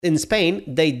in Spain,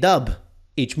 they dub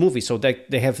each movie. So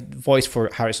they have voice for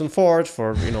Harrison Ford,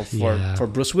 for for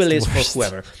Bruce Willis, for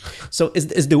whoever. So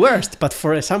it's the worst. But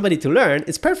for somebody to learn,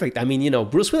 it's perfect. I mean,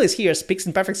 Bruce Willis here speaks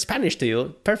in perfect Spanish to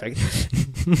you. Perfect.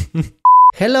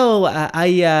 Hello, I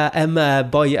am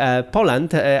boy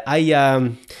Poland.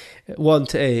 I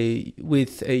want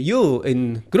with you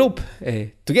in group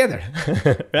together,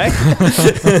 right?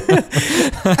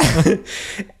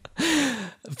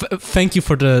 Thank you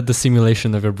for the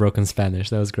simulation of your broken Spanish.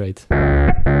 That was great.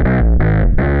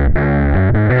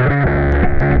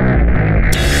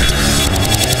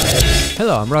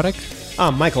 Hello, I'm Rodek.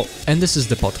 I'm Michael. And this is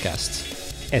the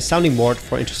podcast. A sounding board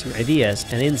for interesting ideas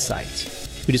and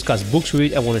insights. We discuss books we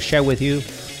read and want to share with you,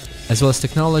 as well as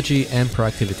technology and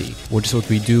productivity, which is what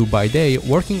we do by day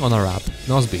working on our app,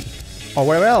 Nozbe. Or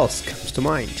whatever else comes to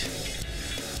mind.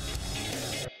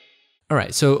 All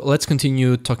right, so let's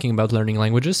continue talking about learning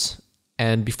languages.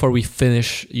 And before we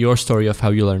finish your story of how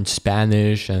you learned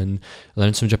Spanish and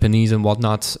learned some Japanese and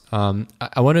whatnot,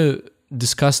 I want to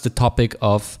discuss the topic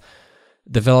of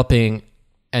developing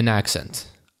an accent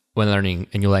when learning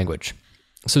a new language.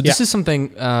 So this is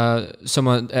something a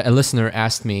listener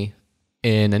asked me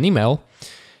in an email,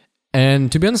 and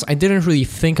to be honest, I didn't really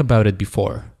think about it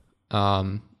before.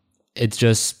 It's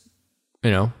just,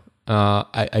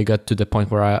 I got to the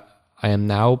point where I am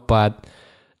now, but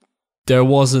there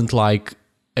wasn't like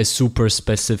a super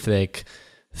specific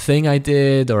thing I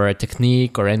did or a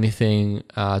technique or anything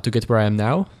to get where I am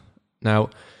now.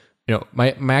 Now,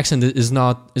 my accent is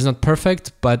not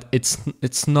perfect, but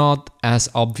it's not as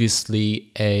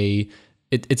obviously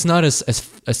it's not as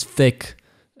thick.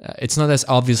 It's not as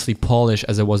obviously polished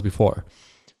as it was before.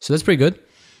 So that's pretty good.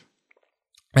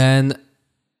 And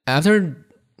after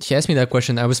he asked me that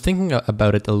question, I was thinking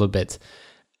about it a little bit.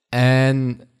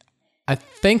 And I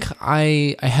think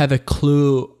I have a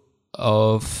clue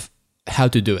of how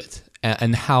to do it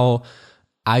and how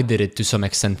I did it to some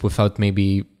extent without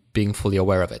maybe being fully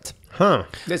aware of it. Huh,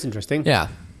 that's interesting. Yeah.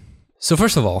 So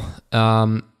first of all,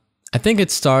 I think it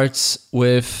starts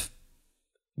with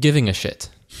giving a shit.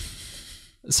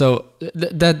 So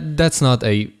that's not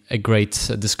a great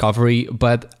discovery,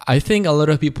 but I think a lot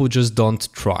of people just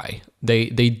don't try.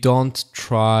 They don't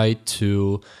try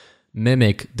to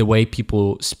mimic the way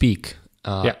people speak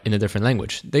in a different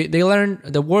language. They learn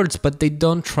the words, but they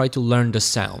don't try to learn the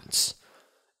sounds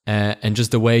and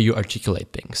just the way you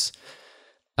articulate things.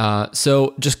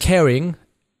 So just caring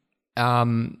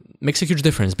makes a huge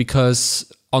difference,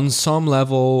 because on some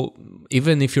level,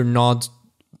 even if you're not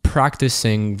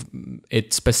practicing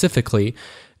it specifically,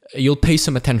 you'll pay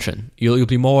some attention. You'll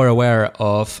be more aware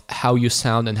of how you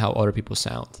sound and how other people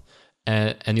sound,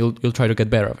 and you'll try to get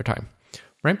better over time,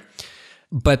 right?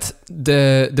 But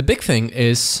the big thing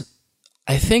is,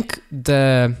 I think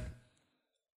the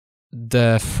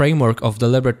framework of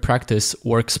deliberate practice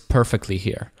works perfectly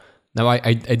here. Now,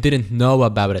 I didn't know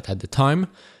about it at the time,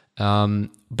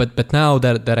 but now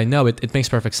that I know it, it makes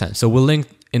perfect sense. So we'll link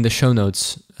in the show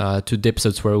notes to the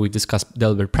episodes where we discuss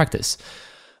deliberate practice.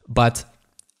 But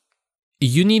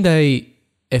you need a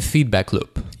feedback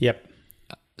loop. Yep.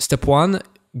 Step one,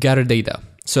 gather data.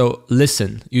 So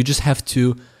listen. You just have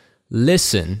to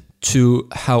listen to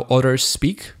how others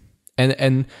speak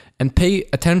and pay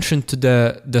attention to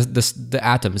the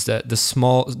atoms,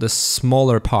 the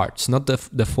smaller parts, not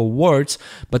the full words,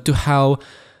 but to how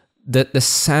the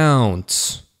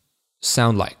sounds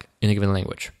sound like in a given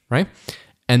language, right?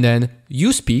 And then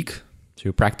you speak, so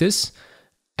you practice,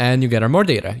 and you gather more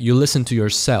data. You listen to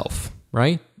yourself,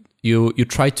 right? You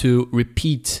try to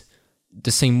repeat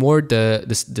the same word,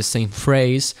 the same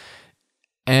phrase,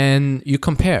 and you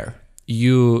compare.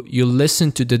 You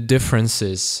listen to the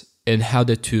differences in how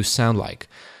the two sound like,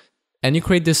 and you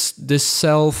create this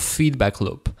self-feedback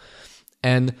loop.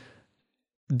 And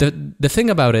the thing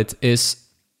about it is,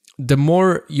 the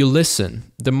more you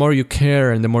listen, the more you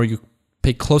care, and the more you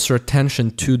pay closer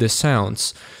attention to the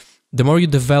sounds, the more you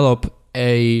develop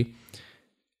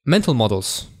mental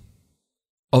models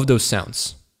of those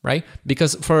sounds, right?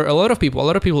 Because for a lot of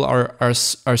people are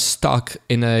stuck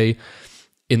in a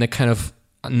kind of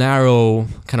narrow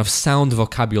kind of sound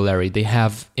vocabulary they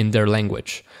have in their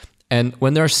language. And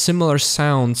when there are similar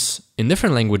sounds in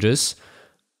different languages,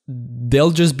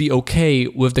 they'll just be okay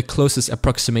with the closest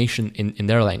approximation in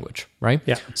their language, right?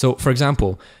 Yeah. So, for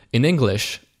example, in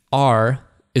English, R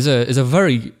is a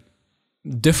very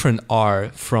different R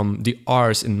from the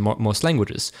R's in most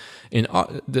languages.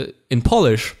 In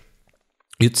Polish,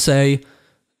 you'd say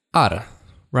ar,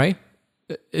 right?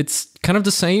 It's kind of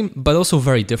the same, but also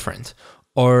very different.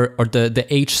 Or the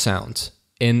H sound.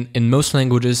 In most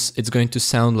languages, it's going to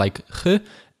sound like h,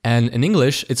 And in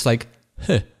English, it's like,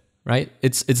 huh, right?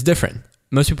 It's different.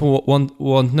 Most people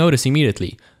won't notice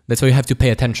immediately. That's why you have to pay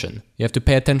attention. You have to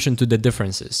pay attention to the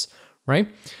differences, right?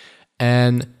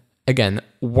 And again,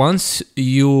 once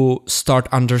you start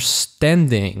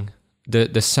understanding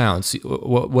the sounds,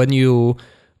 when you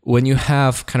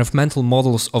have kind of mental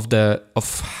models of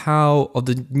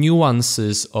the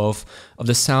nuances of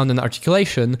the sound and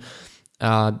articulation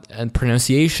and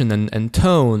pronunciation and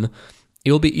tone,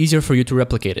 it will be easier for you to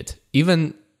replicate it.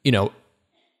 Even,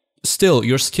 still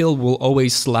your skill will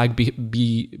always lag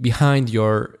behind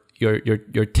your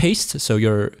taste. So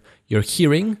your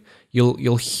hearing,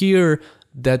 you'll hear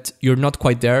that you're not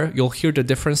quite there. You'll hear the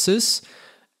differences,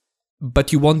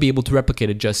 but you won't be able to replicate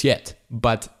it just yet.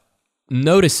 But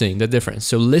noticing the difference,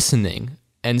 so listening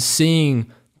and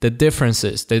seeing the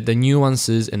differences, the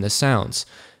nuances in the sounds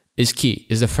is key,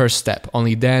 is the first step.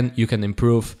 Only then you can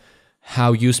improve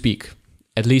how you speak,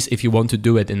 at least if you want to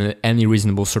do it in any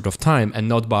reasonable sort of time, and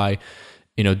not by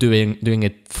doing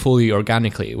it fully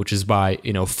organically, which is by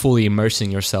fully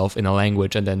immersing yourself in a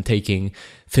language and then taking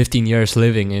 15 years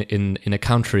living in a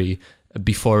country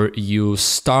before you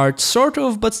start sort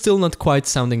of, but still not quite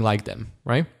sounding like them,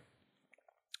 right?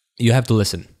 You have to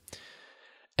listen.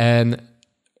 And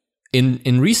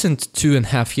in recent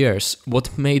 2.5 years,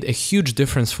 what made a huge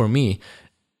difference for me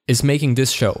is making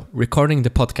this show, recording the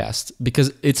podcast,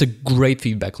 because it's a great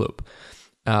feedback loop.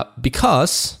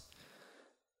 Because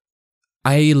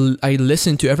I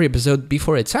listen to every episode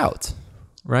before it's out,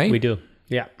 right? We do,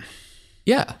 yeah.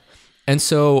 Yeah. And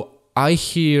so I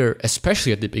hear,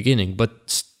 especially at the beginning,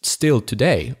 but still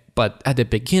today, but at the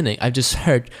beginning, I just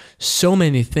heard so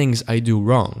many things I do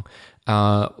wrong.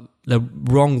 The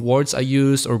wrong words I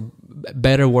used, or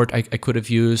better word I could have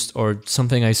used, or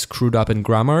something I screwed up in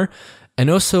grammar. And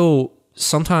also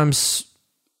sometimes,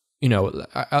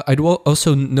 I'd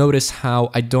also notice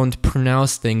how I don't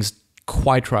pronounce things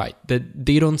quite right, that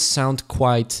they don't sound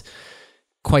quite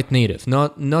native,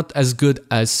 not as good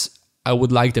as I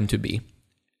would like them to be.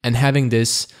 And having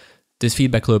this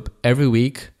feedback loop every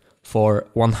week for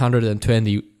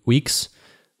 120 weeks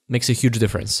makes a huge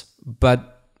difference.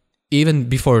 But even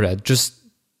before that,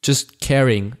 just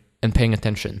caring and paying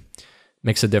attention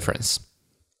makes a difference.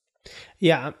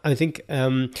 Yeah, I think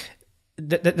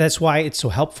that's why it's so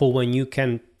helpful when you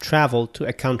can travel to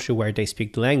a country where they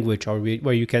speak the language, or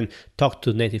where you can talk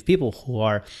to native people who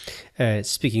are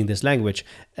speaking this language.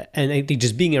 And I think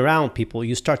just being around people,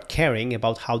 you start caring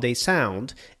about how they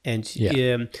sound. And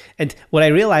and what I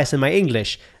realized in my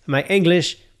English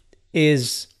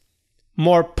is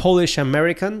more Polish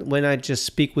American when I just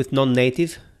speak with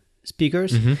non-native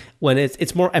speakers. Mm-hmm. When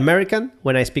it's more American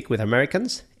when I speak with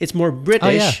Americans. It's more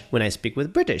British when I speak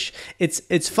with British.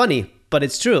 It's funny, but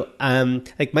it's true.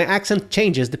 Like my accent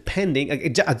changes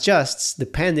adjusts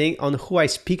depending on who I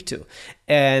speak to,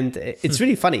 and it's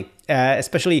really funny.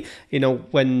 Especially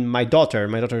when my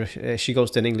daughter she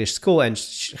goes to an English school, and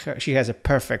she has a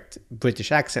perfect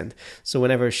British accent. So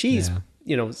whenever she's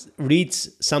reads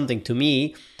something to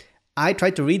me, I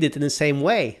try to read it in the same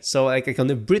way. So like on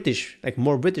the British,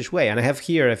 more British way. And I have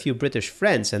here a few British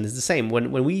friends, and it's the same.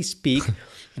 When we speak,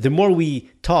 the more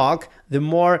we talk, the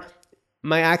more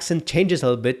my accent changes a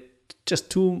little bit, just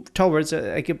towards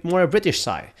a more British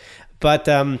side. But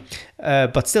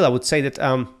still, I would say that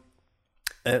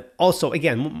also,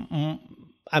 again,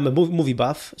 I'm a movie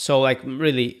buff, so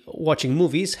really watching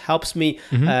movies helps me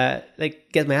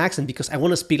get my accent, because I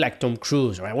want to speak like Tom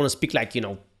Cruise, or I want to speak like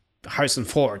Harrison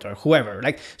Ford or whoever.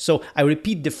 So I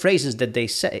repeat the phrases that they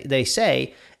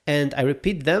say, and I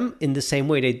repeat them in the same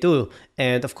way they do.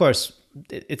 And of course,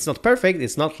 it's not perfect.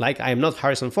 It's not like I'm not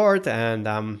Harrison Ford, and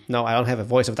no, I don't have a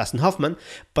voice of Dustin Hoffman.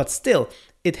 But still,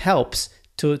 it helps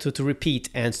to repeat,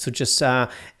 and to just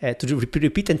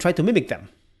repeat and try to mimic them.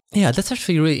 Yeah, that's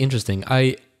actually really interesting.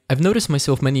 I've noticed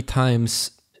myself many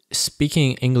times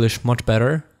speaking English much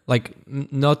better,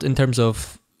 not in terms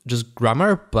of just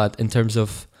grammar, but in terms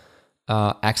of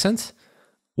accent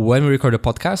when we record a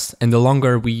podcast. And the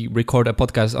longer we record a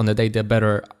podcast on the day, the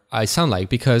better I sound like,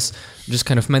 because just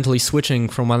kind of mentally switching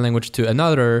from one language to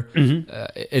another,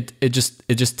 it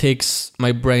just takes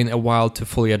my brain a while to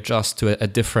fully adjust to a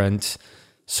different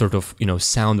sort of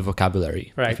sound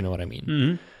vocabulary, right? If you know what I mean.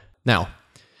 Mm-hmm. Now,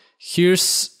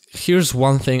 here's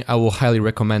one thing I will highly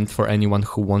recommend for anyone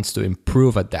who wants to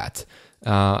improve at that.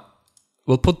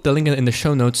 We'll put the link in the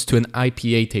show notes to an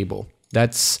IPA table.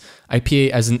 That's IPA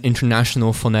as an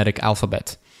International Phonetic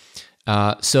Alphabet.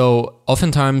 So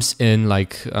oftentimes in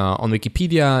on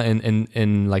Wikipedia and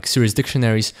in serious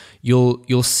dictionaries,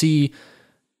 you'll see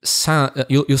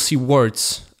you'll see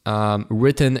words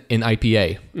written in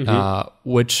IPA,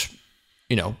 which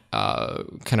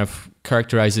kind of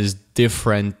characterizes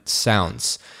different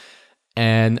sounds.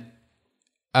 And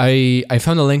I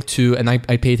found a link to an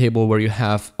IPA table where you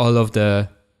have all of the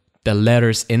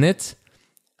letters in it,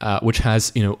 which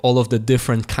has all of the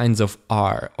different kinds of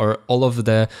R, or all of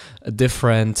the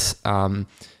different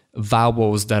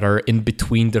vowels that are in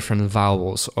between different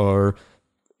vowels, or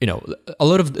a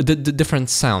lot of the different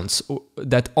sounds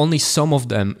that only some of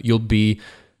them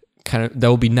that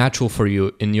will be natural for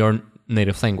you in your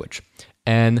native language.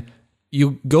 And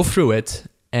you go through it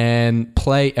and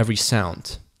play every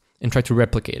sound and try to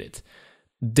replicate it.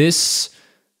 This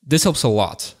helps a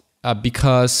lot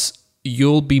because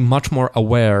you'll be much more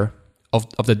aware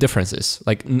of the differences.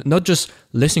 Like not just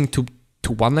listening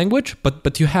to one language,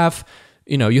 but you have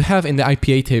in the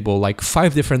IPA table like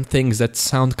 5 different things that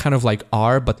sound kind of like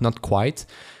R but not quite.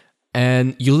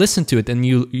 And you listen to it and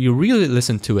you really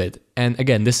listen to it. And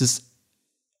again, this is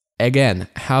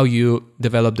how you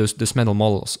develop those mental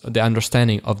models, the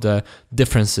understanding of the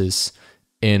differences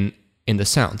in the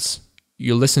sounds.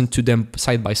 You listen to them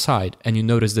side by side and you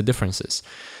notice the differences.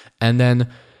 And then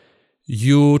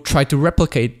you try to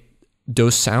replicate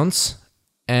those sounds.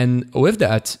 And with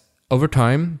that, over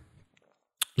time,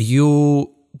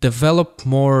 you develop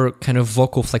more kind of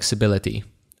vocal flexibility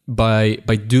by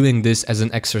doing this as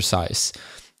an exercise,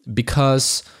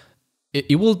 because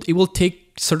it will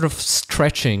take sort of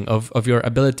stretching of your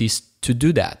abilities to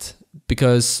do that,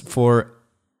 because for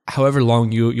however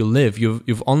long you live,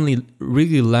 you've only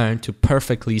really learned to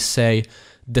perfectly say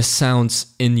the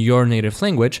sounds in your native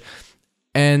language.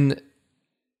 And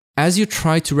as you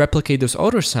try to replicate those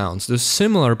other sounds, those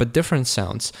similar but different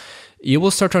sounds, you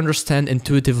will start to understand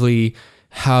intuitively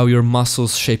how your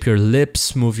muscles shape your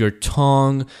lips, move your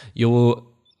tongue. You will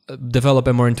develop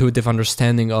a more intuitive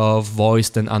understanding of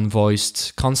voiced and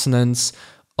unvoiced consonants,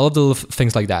 all of the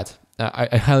things like that.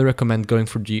 I highly recommend going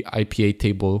for the IPA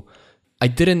table.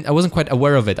 I wasn't quite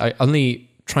aware of it. I only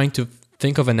trying to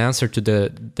think of an answer to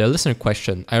the listener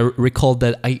question. I recalled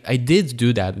that I did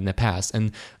do that in the past,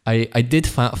 and I did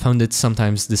found it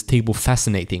sometimes, this table,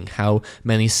 fascinating, how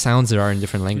many sounds there are in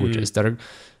different languages that are,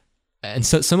 and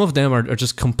so some of them are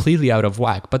just completely out of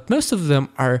whack, but most of them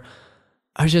are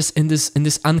just in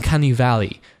this uncanny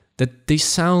valley that they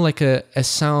sound like a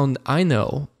sound I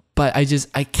know, but I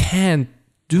can't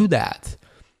do that.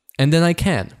 And then I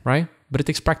can, right? But it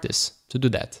takes practice to do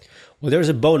that. Well, there's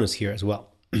a bonus here as well.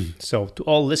 So to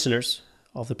all listeners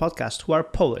of the podcast who are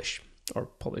Polish or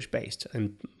Polish-based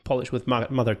and Polish with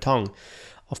mother tongue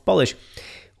of Polish,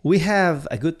 we have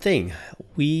a good thing.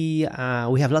 We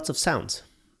have lots of sounds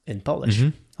in Polish.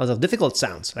 Lots of difficult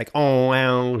sounds like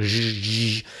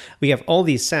we have all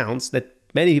these sounds that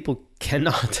many people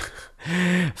cannot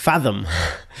fathom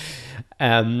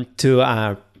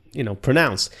to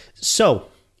pronounce. So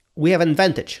we have an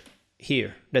advantage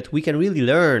here that we can really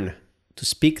learn to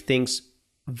speak things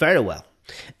very well.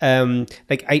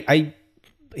 Like I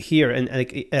here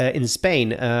in Spain,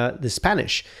 the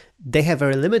Spanish, they have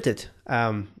very limited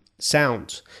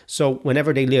sounds. So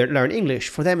whenever they learn English,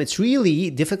 for them it's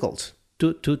really difficult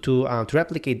to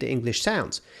replicate the English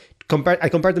sounds. I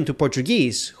compare them to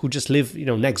Portuguese, who just live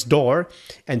next door,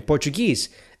 and Portuguese,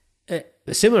 a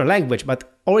similar language,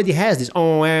 but already has this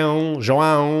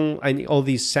João and all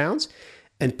these sounds.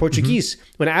 And Portuguese,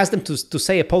 when I ask them to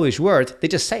say a Polish word, they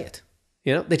just say it.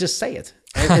 They just say it.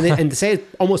 And they say it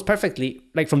almost perfectly,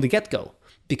 like from the get-go,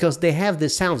 because they have the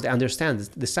sounds, they understand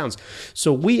the sounds.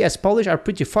 So we as Polish are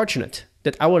pretty fortunate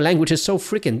that our language is so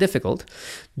freaking difficult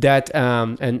that,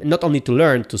 and not only to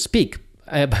learn to speak,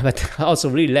 but also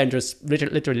really learn to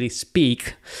literally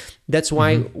speak. That's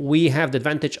why we have the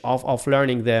advantage of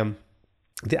learning the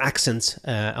accents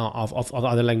of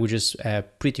other languages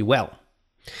pretty well.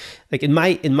 Like in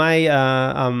my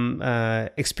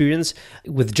experience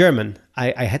with German,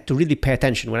 I had to really pay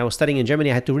attention. When I was studying in Germany,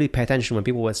 I had to really pay attention when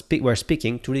people were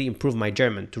speaking to really improve my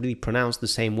German, to really pronounce the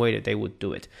same way that they would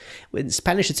do it. With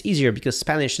Spanish, it's easier because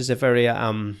Spanish is a very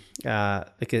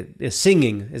like a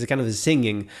singing, is a kind of a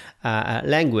singing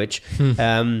language.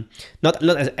 Not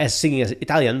as singing as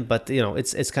Italian, but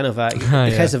it's kind of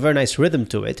it has a very nice rhythm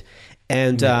to it.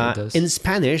 And in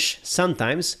Spanish,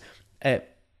 sometimes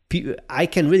I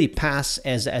can really pass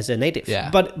as a native,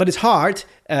 but it's hard.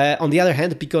 On the other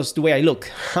hand, because the way I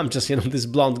look, I'm just this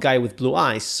blonde guy with blue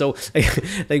eyes. So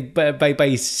like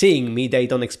by seeing me, they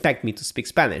don't expect me to speak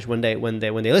Spanish. When they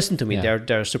listen to me,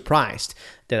 they're surprised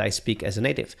that I speak as a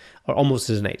native or almost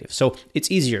as a native. So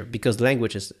it's easier because the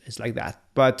language is like that.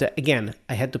 But again,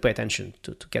 I had to pay attention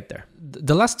to get there.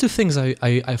 The last two things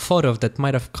I thought of that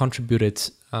might have contributed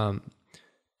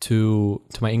to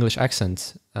my English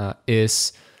accent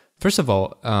is First of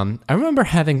all, I remember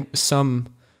having some.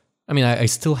 I mean, I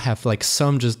still have like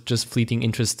some just fleeting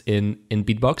interest in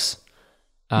beatbox,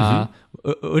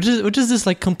 which is this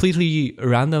like completely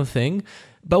random thing.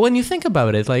 But when you think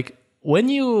about it, like when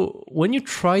you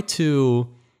try to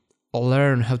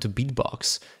learn how to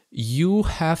beatbox, you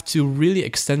have to really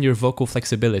extend your vocal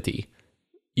flexibility.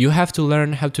 You have to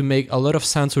learn how to make a lot of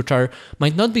sounds which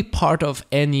might not be part of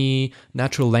any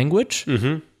natural language.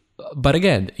 But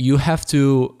again, you have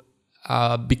to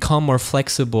become more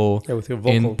flexible with your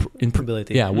vocal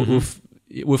ability. Yeah,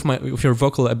 with your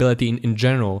vocal ability in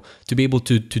general to be able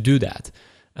to do that.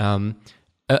 I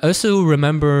also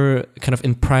remember kind of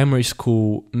in primary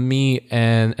school, me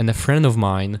and a friend of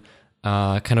mine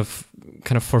kind of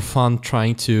for fun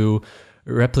trying to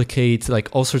replicate like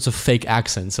all sorts of fake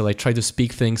accents. So like try to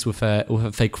speak things with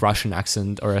a fake Russian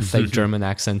accent or a fake German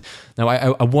accent. Now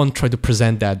I won't try to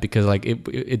present that because like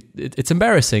it's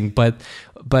embarrassing, but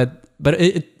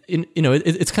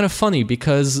it's kind of funny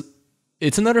because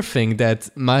it's another thing that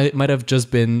might have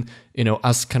just been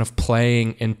us kind of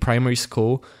playing in primary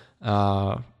school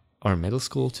or middle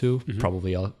school too.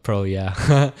 Probably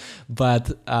yeah.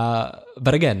 But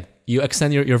again, you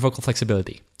extend your vocal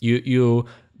flexibility. You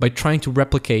by trying to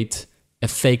replicate a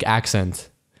fake accent,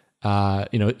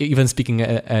 even speaking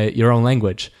your own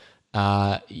language,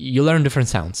 you learn different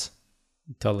sounds.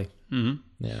 Totally.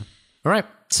 Yeah. All right.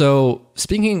 So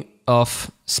speaking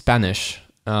of Spanish,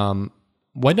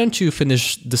 why don't you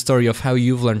finish the story of how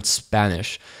you've learned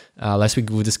Spanish? Last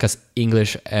week we discussed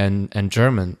English and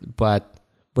German, but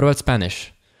what about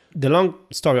Spanish? The long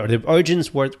story, or the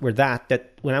origins were that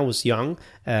when I was young,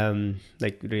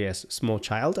 like really as a small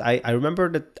child, I remember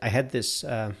that I had this,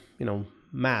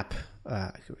 map,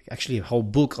 actually a whole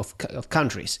book of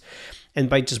countries. And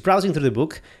by just browsing through the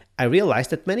book, I realized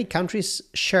that many countries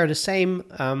share the same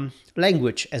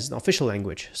language as an official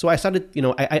language. So I started,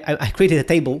 I created a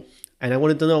table and I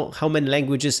wanted to know how many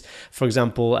languages, for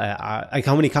example, like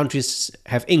how many countries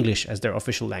have English as their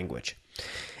official language.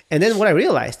 And then what I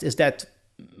realized is that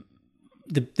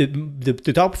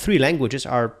the top three languages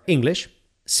are English,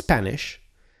 Spanish,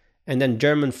 and then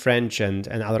German, French, and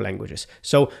other languages.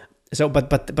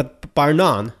 But bar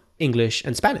none, English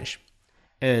and Spanish.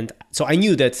 And so I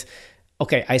knew that,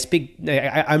 okay,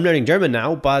 I'm learning German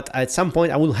now, but at some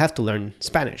point I will have to learn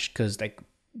Spanish because like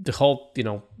the whole,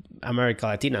 America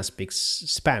Latina speaks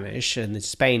Spanish and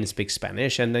Spain speaks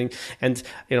Spanish and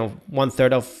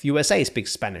 1/3 of USA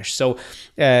speaks Spanish. So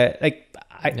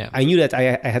I knew that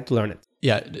I had to learn it.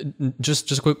 Yeah,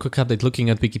 just a quick update. Looking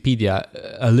at Wikipedia,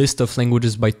 a list of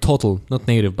languages by total, not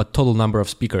native, but total number of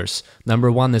speakers.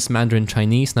 Number 1 is Mandarin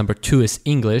Chinese. Number 2 is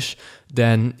English.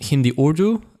 Then Hindi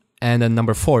Urdu, and then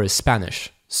number 4 is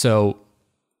Spanish. So,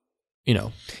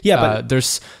 but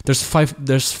there's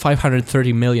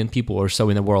 530 million people or so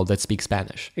in the world that speak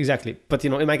Spanish. Exactly, but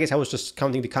in my case, I was just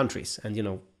counting the countries, and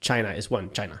China is one,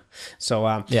 China. So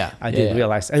I didn't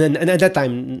realize, and at that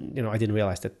time, I didn't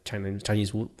realize that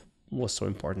Chinese was so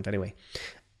important anyway.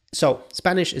 So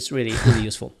Spanish is really, really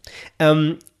useful.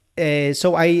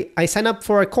 So I signed up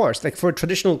for a course, like for a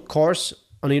traditional course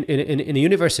in a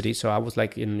university. So I was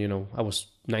like I was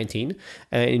 19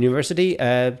 in university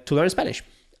to learn Spanish.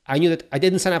 I knew that I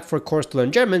didn't sign up for a course to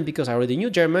learn German because I already knew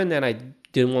German and I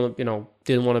didn't want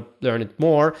to learn it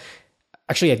more.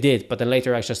 Actually, I did, but then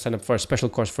later I just signed up for a special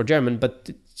course for German. But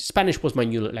Spanish was my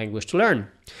new language to learn.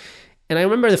 And I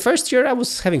remember the first year I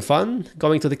was having fun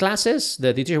going to the classes.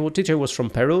 The teacher was from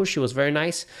Peru. She was very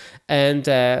nice. And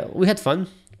we had fun.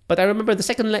 But I remember the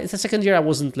second year I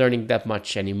wasn't learning that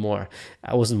much anymore.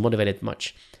 I wasn't motivated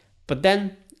much. But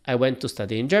then I went to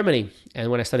study in Germany.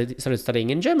 And when I started studying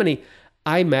in Germany,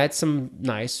 I met some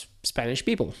nice Spanish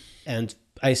people. And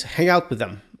I hang out with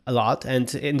them a lot.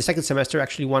 And in the second semester,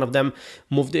 actually, one of them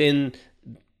moved in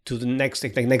to the next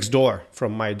door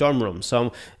from my dorm room.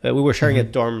 So we were sharing a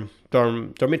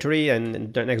dormitory,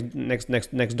 and the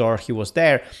next door he was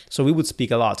there, so we would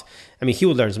speak a lot. I mean, he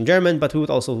would learn some German, but we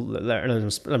would also learn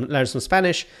some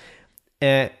Spanish.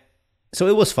 So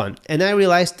it was fun, and I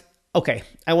realized, okay,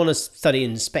 I want to study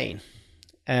in Spain.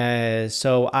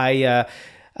 So I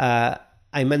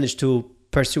managed to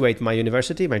persuade my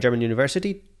German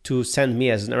university, to send me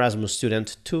as an Erasmus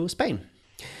student to Spain.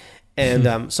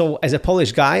 And so as a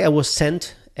Polish guy, I was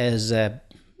sent as a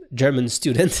German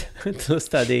student to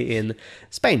study in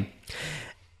Spain.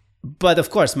 But of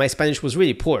course, my Spanish was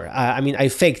really poor. I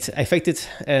faked it. Fake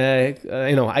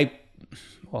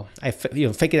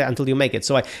it until you make it.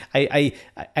 So I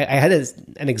had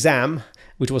an exam,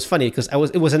 which was funny because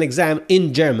it was an exam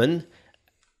in German,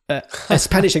 a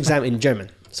Spanish exam in German.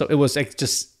 So it was like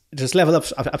just just level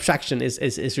of abstraction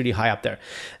is really high up there.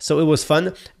 So it was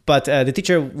fun, but the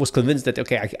teacher was convinced that,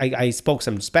 okay, I spoke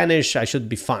some Spanish, I should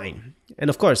be fine. And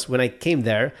of course, when I came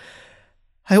there,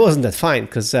 I wasn't that fine,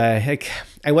 because I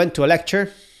went to a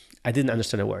lecture, I didn't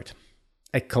understand a word.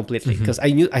 Completely, because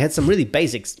I had some really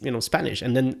basics, Spanish,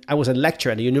 and then I was a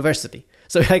lecturer at a university.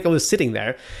 So I was sitting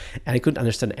there and I couldn't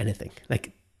understand anything.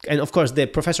 And of course, the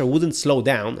professor wouldn't slow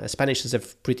down. Spanish is a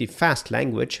pretty fast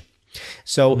language.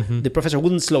 So the professor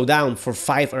wouldn't slow down for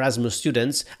 5 Erasmus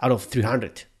students out of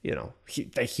 300.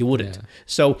 He wouldn't. Yeah.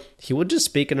 So he would just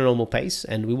speak in a normal pace,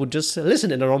 and we would just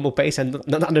listen in a normal pace and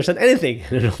not understand anything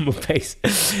in a normal pace.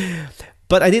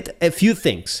 But I did a few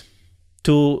things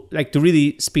to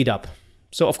really speed up.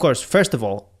 So of course, first of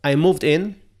all, I moved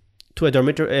in to a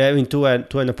dormitory,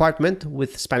 to an apartment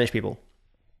with Spanish people.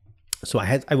 So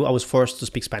I was forced to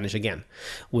speak Spanish again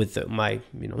with my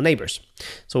neighbors.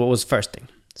 So it was first thing.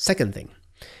 Second thing,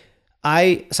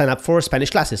 I signed up for Spanish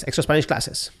classes, extra Spanish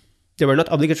classes. They were not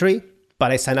obligatory,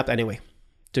 but I signed up anyway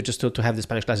to have the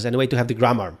Spanish classes anyway, to have the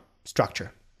grammar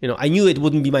structure. I knew it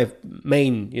wouldn't be my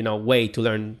main way to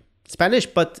learn Spanish,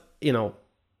 but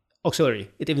auxiliary.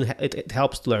 It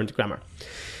helps to learn the grammar.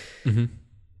 Mm-hmm.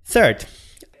 Third,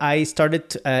 I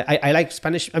started. I like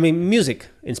Spanish. Music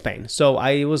in Spain. So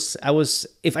I was.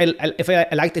 If I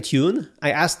liked a tune,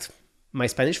 I asked my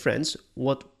Spanish friends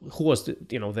who was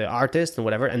the artist and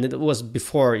whatever, and it was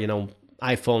before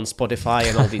iPhone, Spotify,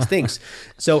 and all these things.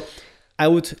 So I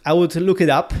would look it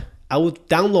up. I would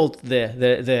download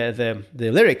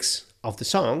the lyrics of the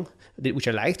song which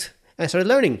I liked, and I started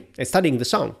learning and studying the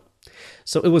song.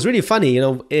 So it was really funny,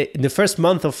 in the first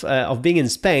month of being in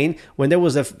Spain, when there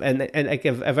was a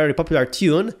very popular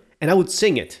tune, and I would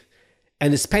sing it,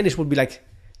 and the Spanish would be like,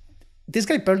 this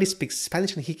guy barely speaks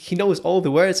Spanish and he knows all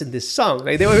the words in this song.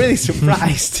 They were really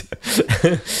surprised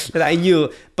that I knew.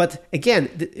 But again,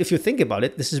 if you think about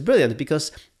it, this is brilliant,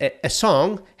 because a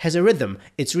song has a rhythm.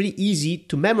 It's really easy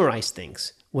to memorize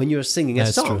things when you're singing a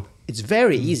song. True. It's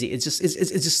very easy.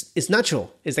 It's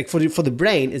natural. It's like for the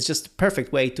brain, it's just a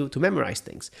perfect way to memorize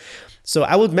things. So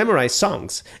I would memorize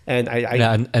songs, and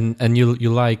and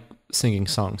you like singing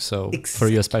songs, so for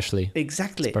you especially.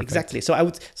 Exactly. So I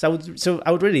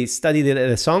would really study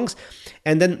the songs,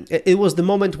 and then it was the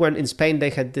moment when in Spain they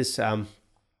had this a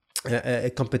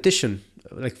competition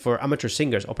for amateur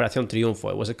singers, Operación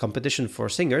Triunfo. It was a competition for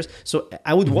singers, so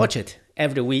I would watch it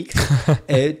every week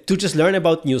to just learn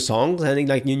about new songs and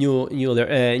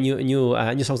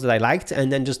new songs that I liked,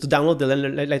 and then just to download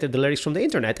the lyrics from the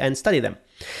internet and study them.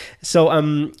 So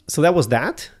that was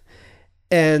that,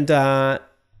 and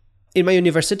in my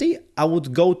university, I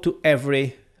would go to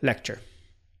every lecture.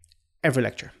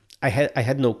 I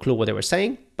had no clue what they were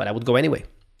saying, but I would go anyway.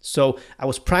 So I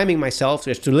was priming myself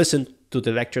just to listen to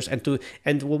the lectures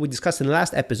and what we discussed in the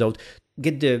last episode,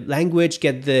 get the language,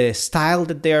 get the style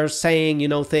that they are saying,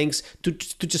 things to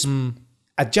just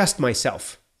adjust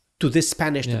myself to this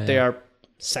Spanish that they are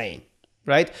saying,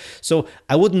 right? So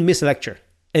I wouldn't miss a lecture.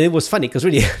 And it was funny because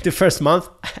really the first month,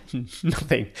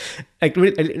 nothing.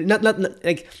 Not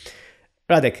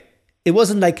Radek, it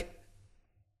wasn't like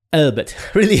a little bit.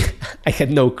 Really, I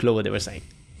had no clue what they were saying.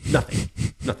 Nothing.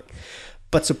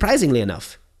 But surprisingly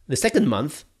enough, the second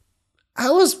month, I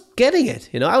was getting it.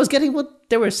 I was getting what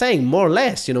they were saying, more or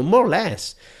less.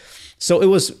 So it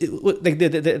was like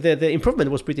the improvement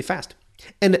was pretty fast.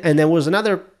 And there was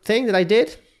another thing that I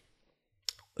did.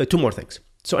 2 more things.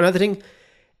 So another thing,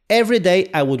 every day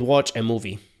I would watch a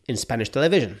movie in Spanish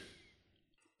television,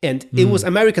 and it was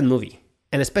American movie.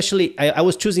 And especially, I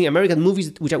was choosing American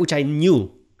movies which I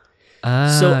knew.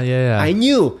 I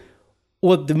knew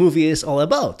what the movie is all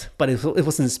about, but it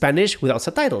was in Spanish without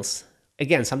subtitles.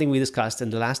 Again, something we discussed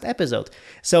in the last episode.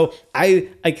 So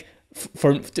and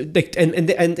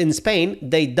in Spain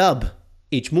they dub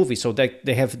each movie, so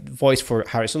they have voice for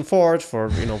Harrison Ford, for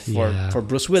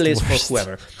Bruce Willis, for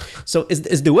whoever. So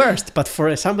it's the worst, but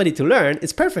for somebody to learn,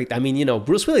 it's perfect.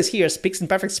 Bruce Willis here speaks in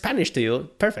perfect Spanish to you,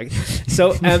 perfect.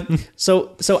 So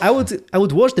so I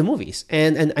would watch the movies,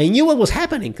 and I knew what was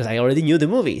happening because I already knew the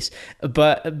movies.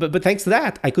 But thanks to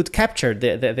that, I could capture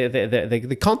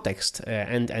the context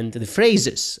and the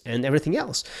phrases and everything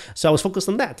else. So I was focused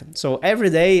on that. So every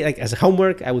day, as a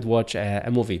homework, I would watch a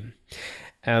movie.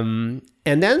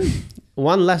 And then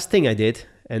one last thing I did,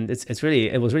 and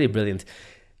it was really brilliant.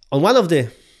 In one of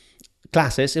the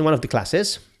classes,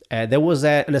 there was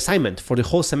an assignment for the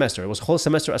whole semester. It was a whole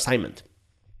semester assignment.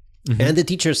 Mm-hmm. And the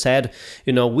teacher said,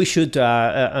 we should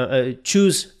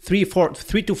choose 3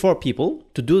 to 4 people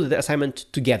to do the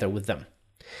assignment together with them.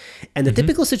 And the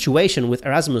typical situation with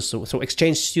Erasmus, so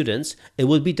exchange students, it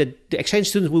would be that the exchange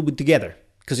students will be together.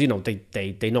 because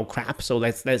they know crap. So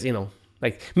let's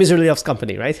like misery loves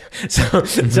company, right? So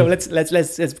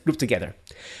let's group together.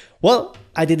 Well,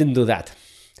 I didn't do that.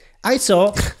 I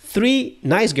saw 3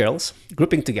 nice girls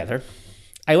grouping together.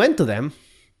 I went to them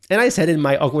and I said in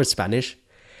my awkward Spanish,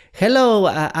 "Hello,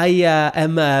 I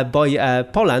am boy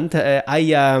Poland.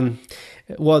 I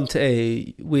want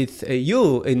with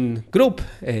you in group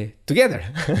together,"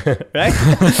 right?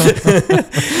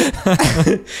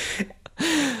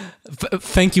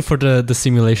 Thank you for the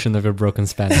simulation of your broken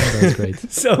Spanish. That was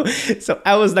great. So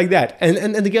I was like that,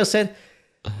 and the girl said,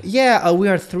 "Yeah, we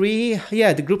are 3.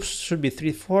 Yeah, the group should be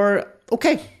 3, 4.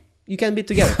 Okay, you can be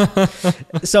together."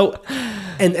 So,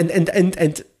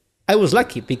 and I was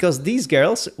lucky because these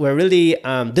girls were really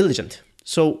diligent.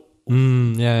 So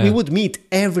we would meet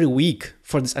every week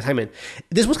for this assignment.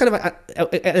 This was kind of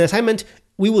an assignment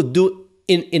we would do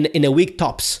in a week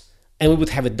tops, and we would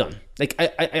have it done. Like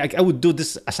I would do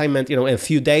this assignment, in a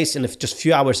few days and just a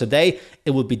few hours a day,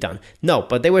 it would be done. No,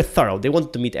 but they were thorough. They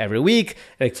wanted to meet every week,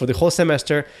 like for the whole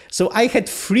semester. So I had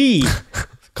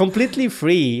completely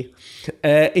free,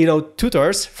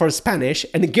 tutors for Spanish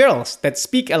and girls that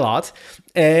speak a lot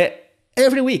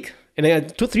every week. And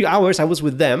 2-3 hours I was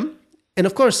with them. And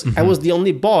of course, I was the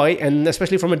only boy, and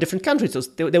especially from a different country. So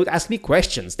they would ask me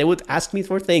questions. They would ask me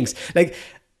for things. Like,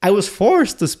 I was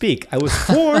forced to speak. I was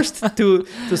forced to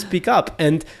speak up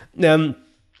and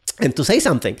to say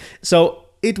something. So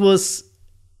it was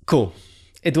cool.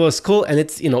 It was cool, and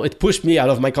it pushed me out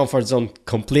of my comfort zone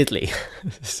completely.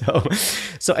 So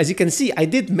as you can see, I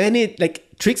did many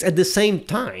tricks at the same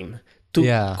time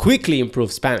to quickly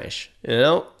improve Spanish.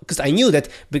 Because I knew that,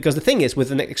 because the thing is, with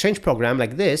an exchange program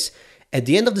like this, at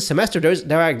the end of the semester,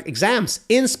 there are exams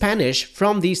in Spanish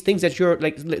from these things that you're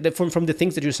from the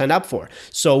things that you signed up for.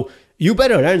 So you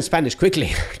better learn Spanish quickly,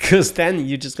 because then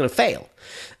you're just gonna fail.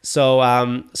 So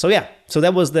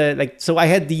that was so I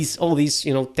had all these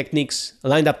techniques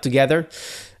lined up together,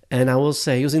 and I was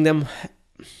using them,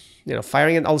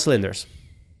 firing at all cylinders.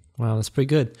 Wow, that's pretty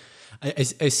good.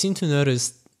 I seem to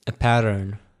notice a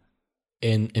pattern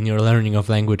in your learning of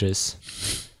languages.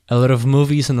 A lot of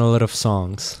movies and a lot of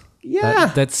songs.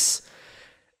 Yeah,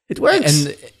 it works,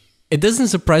 and it doesn't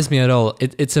surprise me at all.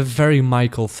 It's a very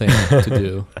Michael thing to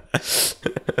do.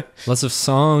 Lots of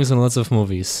songs and lots of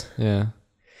movies.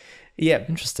 Yeah,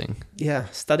 interesting. Yeah,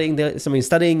 studying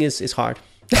is hard.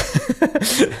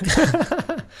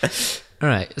 All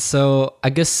right, so I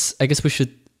guess we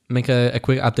should make a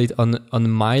quick update on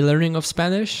my learning of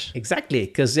Spanish. Exactly,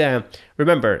 because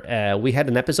remember, we had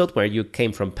an episode where you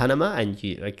came from Panama, and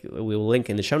we will link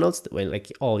in the show notes when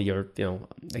all your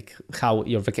how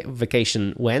your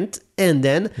vacation went, and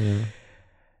then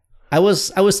I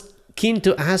was keen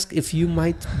to ask if you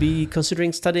might be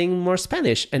considering studying more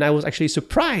Spanish, and I was actually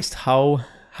surprised how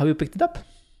you picked it up.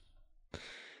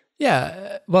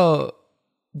 Yeah, well,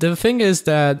 the thing is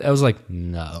that I was like,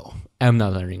 no, I'm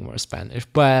not learning more Spanish,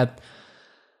 but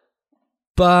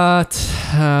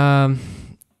I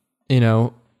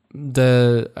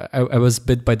was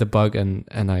bit by the bug,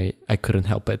 and I couldn't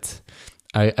help it.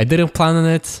 I didn't plan on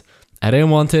it. I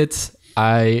didn't want it.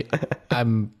 I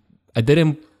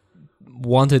didn't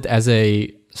want it as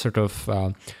a sort of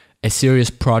a serious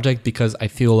project because I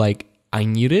feel like I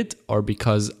need it, or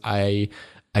because I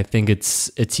think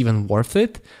it's even worth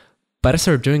it. But I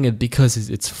started doing it because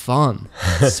it's fun.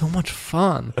 It's so much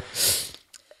fun.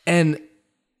 And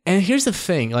here's the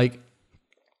thing,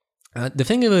 the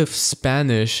thing with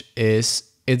Spanish is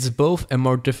it's both a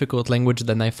more difficult language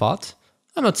than I thought.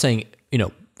 I'm not saying,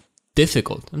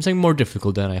 difficult. I'm saying more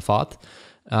difficult than I thought.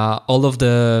 All of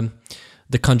the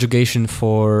conjugation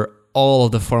for all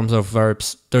of the forms of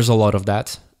verbs, there's a lot of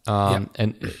that.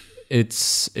 And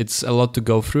it's a lot to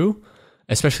go through,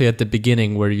 especially at the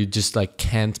beginning where you just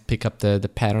can't pick up the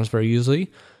patterns very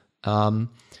easily. And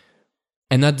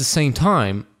at the same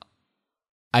time,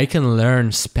 I can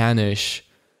learn Spanish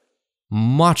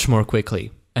much more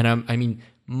quickly. And I mean,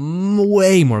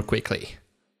 way more quickly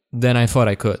than I thought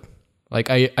I could.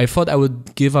 I thought I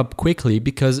would give up quickly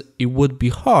because it would be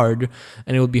hard,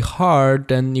 and it would be hard,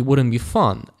 then it wouldn't be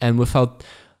fun. And without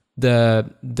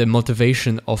the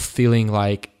motivation of feeling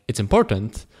like it's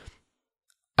important,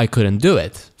 I couldn't do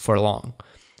it for long.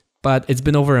 But it's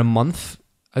been over a month,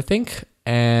 I think,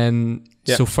 and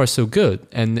so far so good.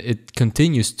 And it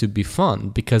continues to be fun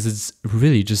because it's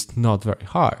really just not very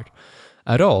hard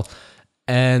at all.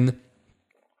 And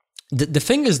the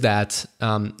thing is that,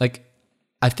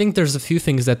 I think there's a few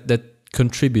things that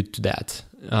contribute to that.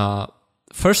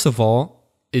 First of all,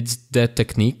 it's the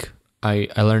technique. I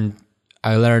learn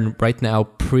right now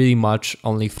pretty much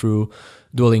only through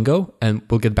Duolingo, and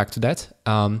we'll get back to that.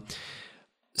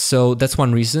 So that's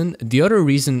one reason. The other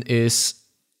reason is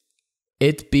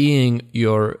it being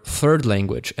your third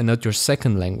language and not your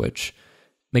second language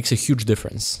makes a huge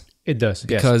difference. It does,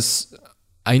 because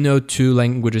I know two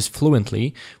languages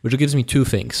fluently, which gives me two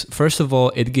things. First of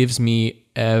all, it gives me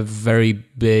a very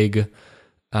big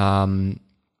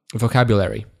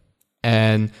vocabulary.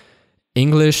 And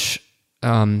English,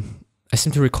 I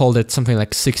seem to recall that something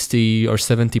like 60 or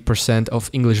 70% of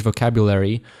English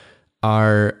vocabulary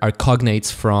are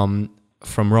cognates from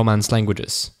Romance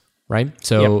languages, right?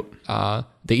 So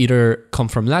they either come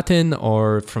from Latin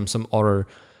or from some other,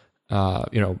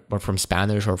 or from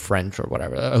Spanish or French or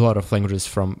whatever. A lot of languages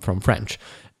from French.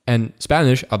 And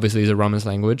Spanish, obviously, is a Romance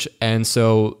language. And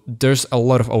so there's a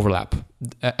lot of overlap.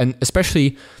 And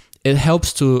especially, it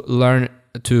helps to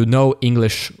know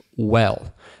English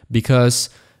well. Because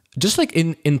just like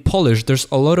in Polish, there's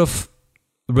a lot of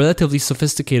relatively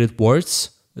sophisticated words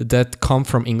that come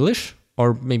from English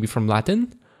or maybe from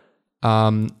Latin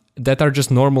that are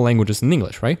just normal languages in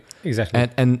English, right? Exactly.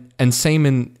 And same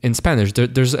in Spanish.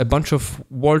 There's a bunch of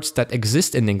words that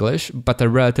exist in English but are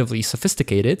relatively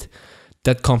sophisticated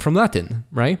that come from Latin,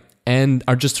 right? And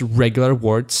are just regular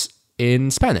words in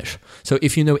Spanish. So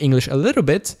if you know English a little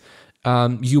bit,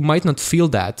 you might not feel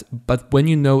that. But when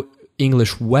you know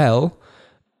English well,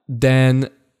 then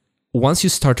once you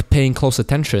start paying close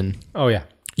attention,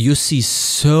 you see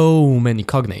so many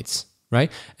cognates,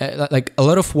 right? Like a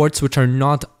lot of words which are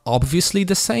not obviously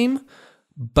the same,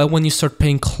 but when you start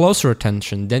paying closer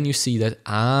attention, then you see that,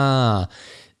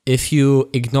 if you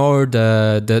ignore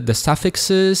the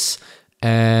suffixes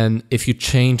and if you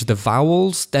change the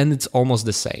vowels, then it's almost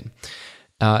the same.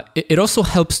 It also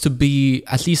helps to be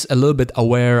at least a little bit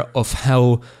aware of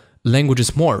how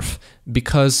languages morph,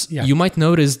 because you might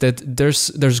notice that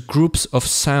there's groups of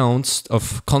sounds,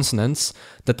 of consonants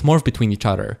that morph between each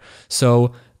other.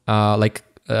 So like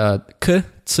k,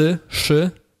 c, sh,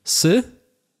 s,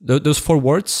 those four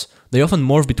words, they often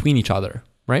morph between each other,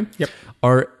 right? Yep.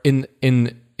 Or in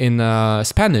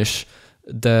Spanish,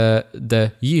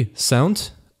 the y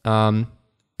sound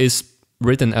is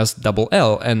written as double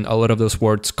L, and a lot of those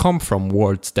words come from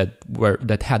words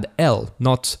that had L,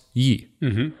 not y.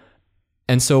 Mm-hmm.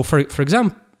 And so, for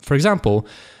example,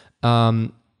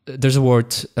 there's a word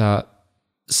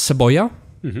cebolla,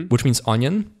 which means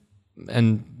onion,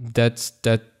 and that's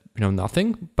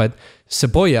nothing. But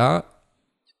cebolla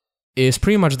is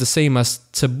pretty much the same as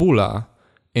cebula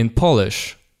in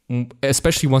Polish,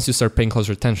 especially once you start paying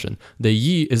closer attention. The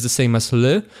y is the same as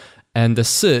l, and the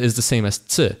s is the same as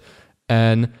c.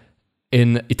 And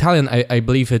in Italian, I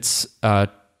believe it's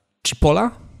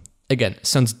cipolla. Again,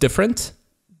 sounds different,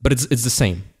 but it's the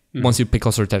same once you pay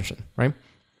closer attention, right?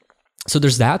 So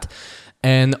there's that.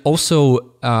 And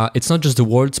also, it's not just the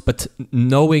words, but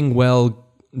knowing well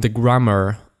the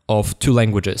grammar of two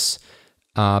languages,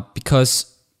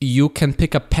 because you can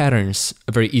pick up patterns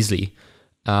very easily.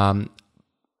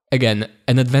 Again,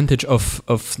 an advantage of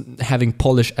having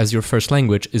Polish as your first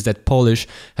language is that Polish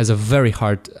has a very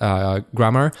hard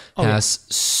grammar, has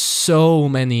so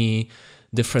many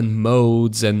different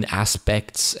modes and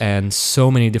aspects and so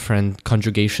many different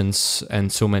conjugations and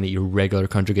so many irregular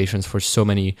conjugations for so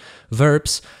many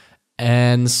verbs.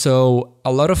 And so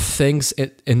a lot of things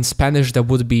in Spanish that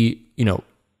would be,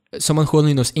 someone who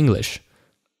only knows English,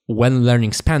 when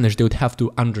learning Spanish, they would have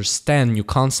to understand new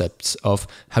concepts of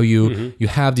how you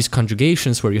have these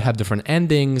conjugations where you have different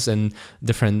endings and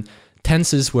different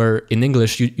tenses, where in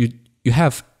English you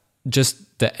have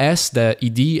just the S, the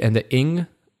ed, and the ing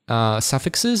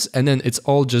suffixes, and then it's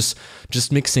all just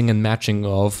mixing and matching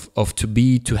of to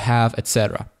be, to have,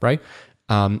 etc. Right?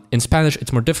 In Spanish,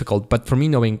 it's more difficult, but for me,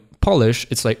 knowing Polish,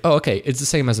 it's like, oh, okay, it's the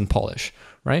same as in Polish,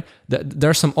 right? There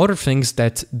are some other things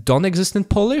that don't exist in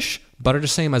Polish, but are the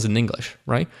same as in English,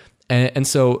 right? And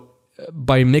so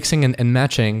by mixing and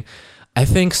matching, I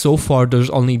think so far there's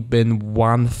only been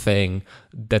one thing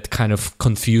that kind of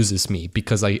confuses me,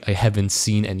 because I haven't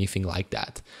seen anything like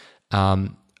that.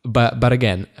 But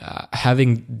again,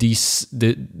 having these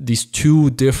two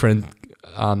different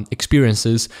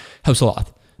experiences helps a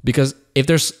lot, because if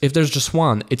there's just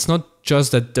one, it's not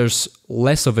just that there's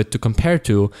less of it to compare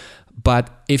to, but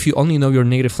if you only know your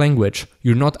native language,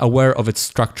 you're not aware of its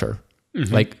structure.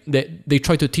 Like they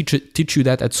try to teach you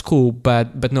that at school,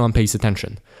 but no one pays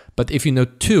attention. But if you know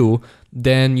two,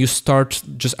 then you start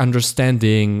just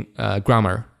understanding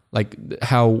grammar, like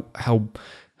how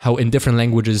in different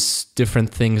languages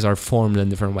different things are formed in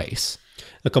different ways.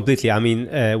 Completely. I mean,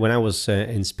 when I was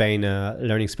in Spain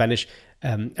learning Spanish,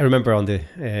 I remember in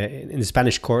the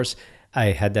Spanish course,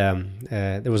 I had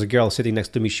there was a girl sitting next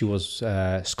to me. She was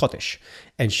Scottish,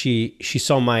 and she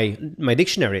saw my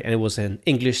dictionary, and it was an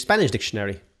English-Spanish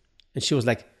dictionary, and she was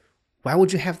like, "Why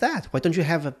would you have that? Why don't you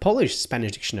have a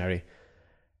Polish-Spanish dictionary?"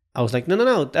 I was like, no.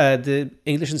 The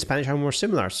English and Spanish are more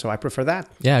similar, so I prefer that.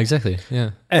 Yeah, exactly.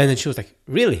 Yeah. And then she was like,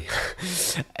 really?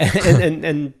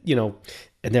 and you know,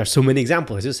 and there are so many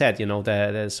examples, as you said. You know,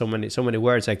 there's so many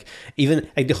words. Like even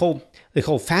like the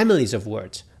whole families of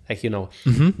words. Like, you know,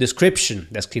 description,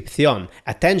 descripción,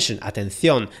 attention,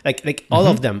 atención. Like all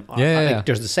of them are like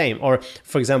just the same. Or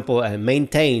for example,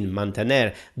 maintain,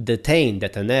 mantener, detain,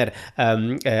 detener,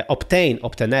 obtain,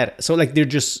 obtener. So like there are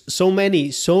just so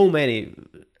many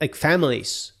like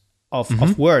families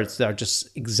of words that are just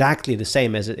exactly the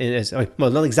same as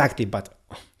well, not exactly, but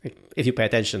if you pay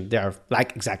attention, they are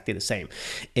like exactly the same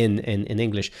in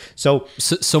English. So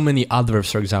many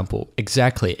adverbs, for example,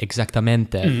 exactly,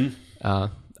 exactamente.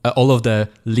 All of the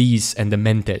lis and the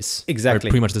mentes are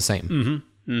pretty much the same.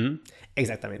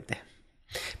 Exactamente,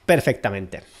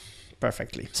 perfectamente,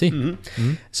 perfectly. Sí.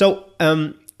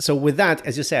 So with that,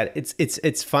 as you said,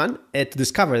 it's fun to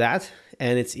discover that.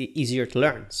 And it's easier to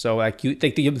learn. So like you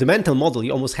take the mental model,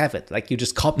 you almost have it. Like you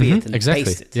just copy it and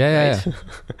paste it. Yeah.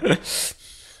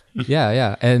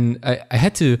 Yeah. And I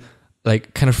had to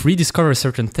like kind of rediscover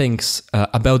certain things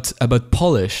about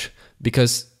Polish,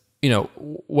 because you know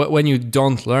when you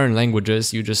don't learn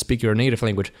languages, you just speak your native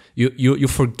language. You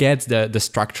forget the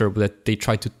structure that they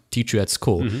try to teach you at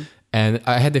school. And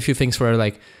I had a few things where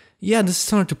like, yeah, this is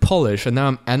similar to Polish, and now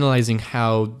I'm analyzing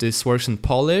how this works in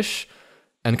Polish.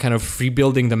 And kind of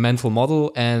rebuilding the mental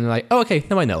model, and like, oh, okay,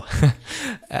 now I know.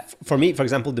 For me, for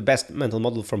example, the best mental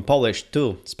model from Polish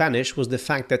to Spanish was the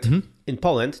fact that in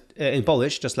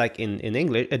Polish, just like in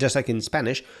English, just like in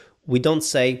Spanish, we don't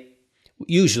say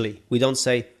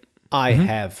I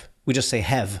have. We just say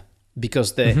have,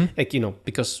 because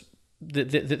because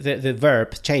the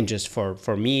verb changes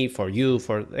for me, for you,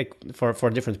 for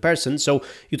a different person. So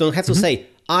you don't have to say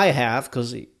I have,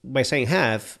 because by saying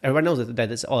have, everyone knows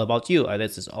that it's all about you.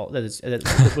 That's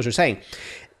what you're saying.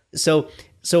 So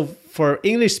for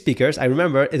English speakers, I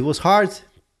remember it was hard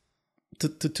to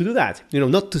do that. You know,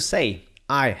 not to say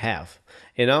I have.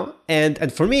 You know,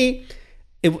 and for me,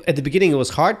 at the beginning it was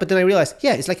hard, but then I realized,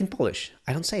 yeah, it's like in Polish.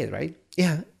 I don't say it, right?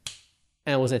 Yeah,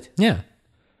 and that was it.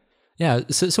 Yeah,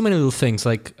 so many little things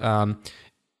like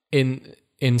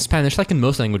in Spanish, like in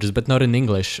most languages, but not in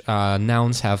English.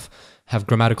 Nouns have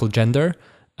grammatical gender.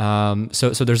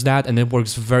 So there's that, and it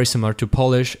works very similar to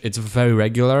Polish. It's very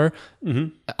regular,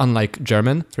 unlike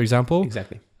German, for example.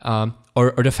 Exactly.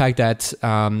 Or the fact that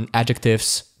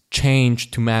adjectives change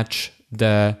to match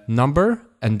the number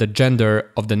and the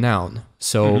gender of the noun.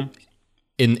 So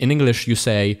in English, you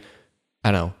say,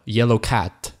 I don't know, yellow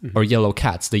cat or yellow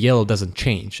cats. The yellow doesn't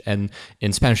change. And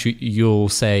in Spanish, you'll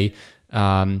say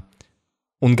un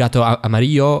gato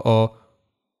amarillo or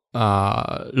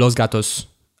los gatos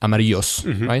amarillos,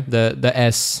 right? The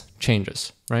S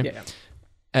changes, right? Yeah.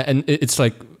 And it's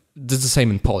like, it's the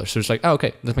same in Polish. So it's like, oh,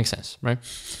 okay, that makes sense, right?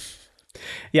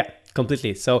 Yeah,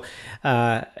 completely. So,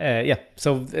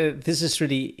 so this is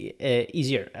really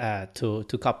easier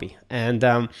to copy.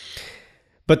 And,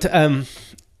 but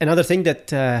another thing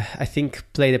that I think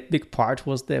played a big part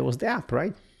was the app,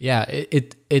 right? Yeah,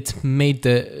 it made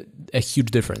a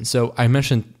huge difference. So I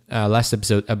mentioned last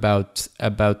episode about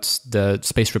the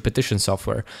spaced repetition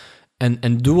software, and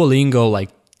Duolingo like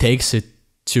takes it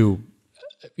to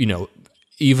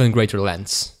even greater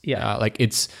lengths. Yeah, like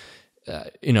it's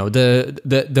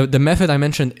the method I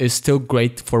mentioned is still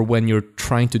great for when you're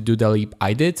trying to do the leap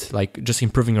I did, like just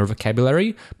improving your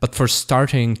vocabulary. But for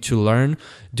starting to learn,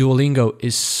 Duolingo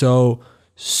is so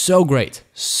great,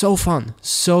 so fun,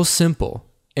 so simple,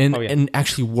 and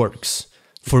actually works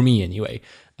for me anyway.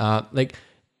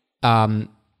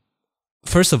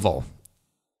 First of all,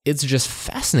 it's just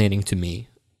fascinating to me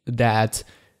that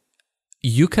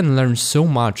you can learn so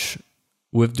much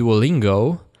with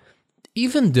Duolingo,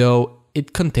 even though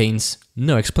it contains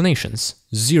no explanations,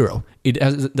 zero. It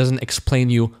doesn't explain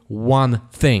you one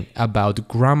thing about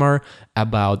grammar,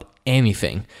 about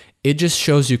anything. It just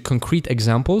shows you concrete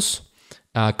examples,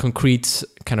 concrete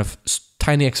kind of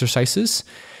tiny exercises,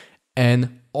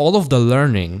 and all of the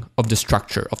learning of the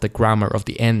structure, of the grammar, of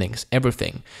the endings,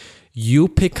 everything, you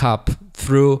pick up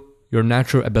through your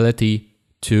natural ability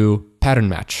to pattern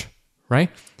match, right?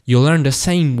 You learn the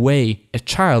same way a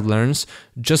child learns,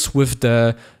 just with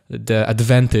the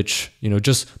advantage,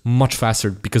 just much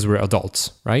faster because we're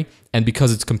adults, right? And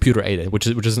because it's computer aided, which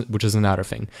is another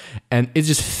thing. And it's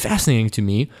just fascinating to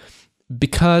me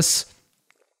because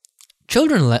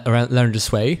children learn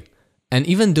this way, and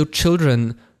even though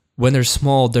children when they're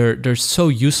small, they're so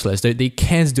useless. They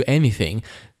can't do anything.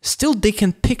 Still, they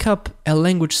can pick up a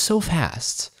language so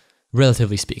fast,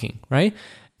 relatively speaking, right?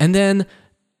 And then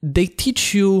they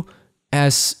teach you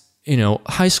as,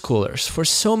 high schoolers for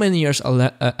so many years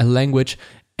a language,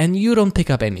 and you don't pick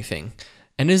up anything.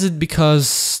 And is it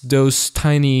because those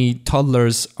tiny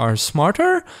toddlers are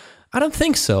smarter? I don't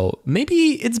think so.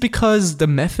 Maybe it's because the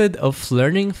method of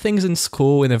learning things in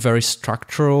school in a very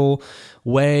structural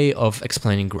way of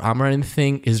explaining grammar and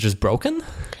thing is just broken.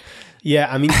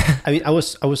 Yeah, I mean, I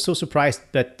was so surprised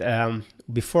that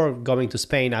before going to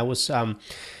Spain, I was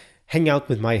hanging out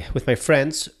with my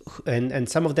friends, and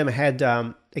some of them had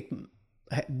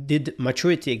did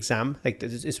maturity exam, like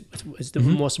it's the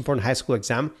most important high school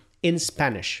exam in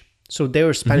Spanish. So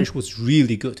their Spanish was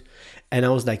really good. And I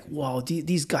was like, wow,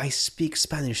 these guys speak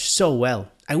Spanish so well.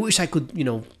 I wish I could,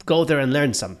 go there and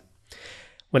learn some.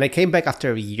 When I came back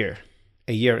after a year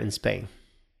in Spain,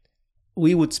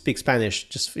 we would speak Spanish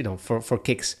just, for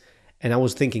kicks. And I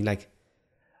was thinking like,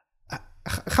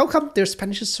 how come their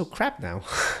Spanish is so crap now?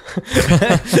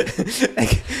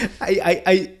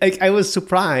 I was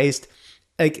surprised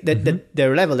that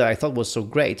their level that I thought was so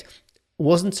great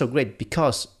wasn't so great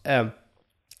because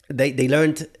they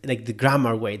learned like the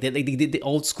grammar way, the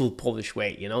old school Polish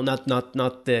way, not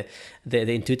the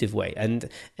intuitive way, and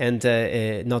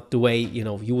not the way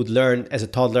you would learn as a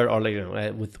toddler or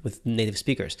with native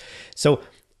speakers. So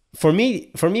for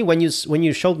me, when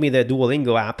you showed me the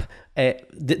Duolingo app,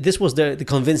 this was the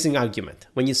convincing argument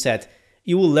when you said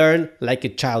you will learn like a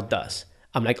child does.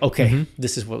 I'm like, okay,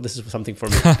 this is something for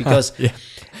me because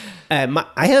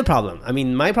I have a problem. I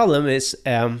mean, my problem is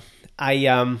I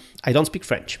don't speak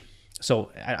French,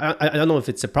 so I don't know if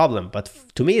it's a problem, but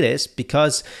to me it is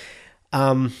because,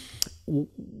 I'm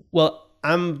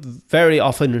very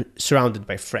often surrounded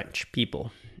by French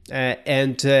people,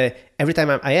 and every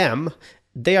time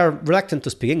they are reluctant to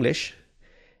speak English.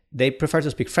 They prefer to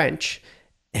speak French,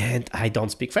 and I don't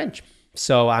speak French.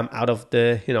 So I'm out of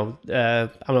the,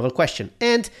 out of the question.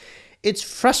 And it's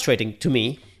frustrating to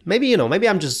me. Maybe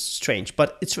I'm just strange,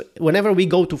 but it's whenever we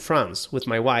go to France with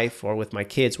my wife or with my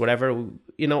kids, whatever,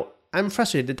 I'm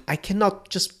frustrated that I cannot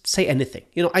just say anything.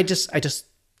 I just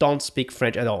don't speak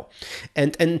French at all.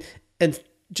 And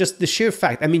just the sheer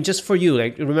fact, I mean, just for you,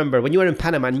 like, remember when you were in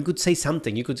Panama and you could say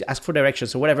something, you could ask for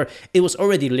directions or whatever, it was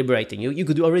already liberating. You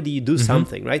could already do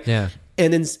something, right? Yeah.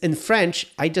 And in French,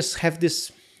 I just have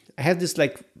this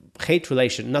like hate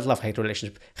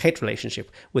relationship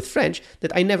with French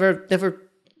that I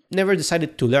never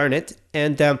decided to learn it.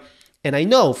 And I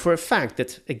know for a fact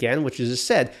that, again, which you just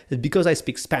said, that because I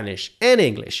speak Spanish and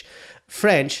English,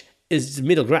 French is the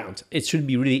middle ground. It should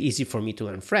be really easy for me to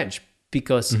learn French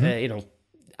because,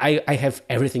 I have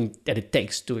everything that it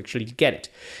takes to actually get it.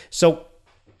 So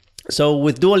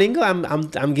with Duolingo,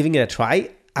 I'm giving it a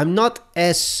try. I'm not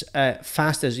as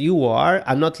fast as you are.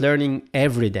 I'm not learning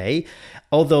every day,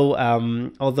 although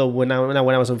when I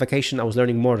was on vacation, I was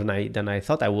learning more than I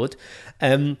thought I would.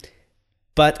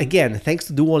 But again, thanks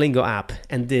to Duolingo app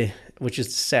and the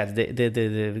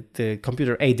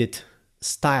computer aided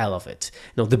style of it,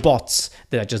 the bots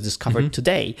that I just discovered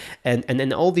today,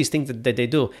 and all these things that they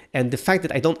do, and the fact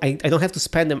that I don't have to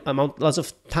spend lots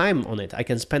of time on it. I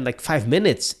can spend like 5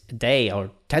 minutes a day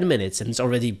or 10 minutes, and it's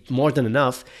already more than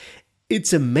enough.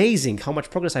 It's amazing how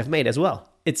much progress I've made as well.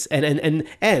 It's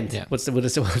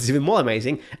what's even more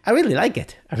amazing, I really like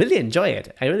it. I really enjoy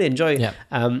it. I really enjoy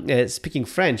speaking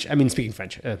French. Learning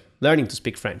to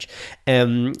speak French.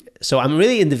 So I'm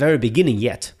really in the very beginning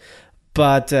yet.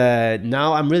 But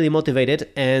now I'm really motivated,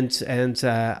 and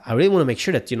I really want to make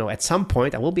sure that at some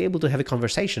point I will be able to have a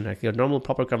conversation, like a normal,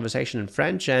 proper conversation in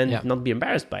French, and not be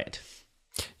embarrassed by it.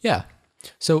 Yeah.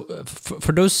 So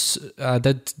for those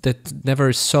that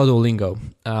never saw Duolingo,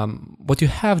 what you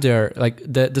have there, like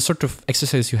the sort of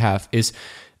exercise you have, is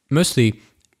mostly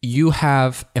you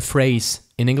have a phrase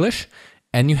in English,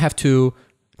 and you have to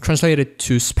translate it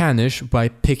to Spanish by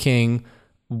picking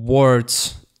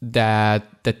words that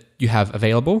you have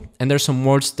available, and there's some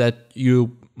words that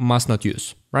you must not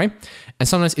use, right? And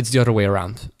sometimes it's the other way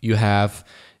around. You have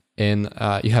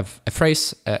a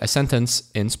phrase, a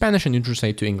sentence in Spanish, and you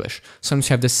translate to English. Sometimes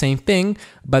you have the same thing,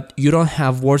 but you don't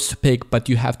have words to pick, but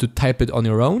you have to type it on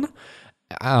your own.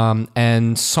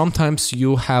 And sometimes when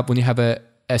you have a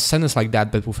sentence like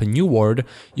that, but with a new word,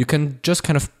 you can just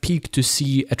kind of peek to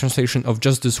see a translation of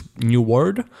just this new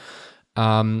word.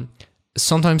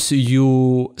 Sometimes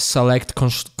you select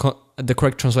the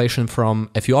correct translation from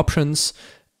a few options,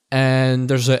 and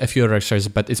there's a few other exercises,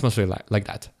 but it's mostly like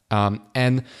that.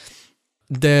 And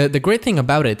the great thing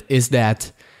about it is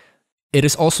that it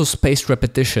is also spaced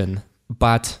repetition,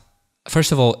 but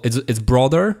first of all, it's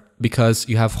broader because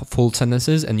you have full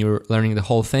sentences and you're learning the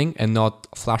whole thing and not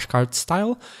flashcard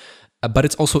style. But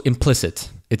it's also implicit.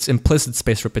 It's implicit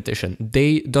spaced repetition.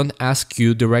 They don't ask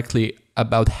you directly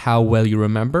about how well you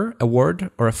remember a word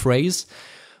or a phrase,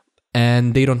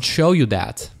 and they don't show you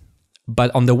that. But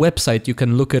on the website, you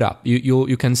can look it up.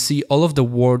 You can see all of the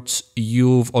words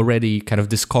you've already kind of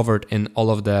discovered in all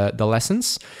of the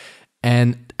lessons.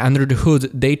 And under the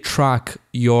hood, they track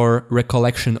your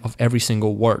recollection of every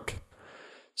single word.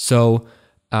 So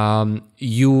they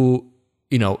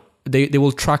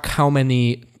will track how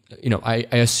many. I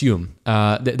assume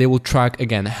they will track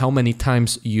again how many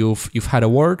times you've had a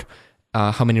word,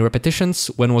 how many repetitions,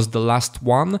 when was the last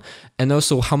one, and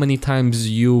also how many times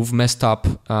you've messed up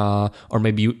or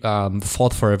maybe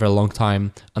fought for a very long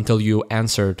time until you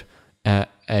answered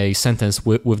a sentence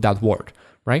with that word,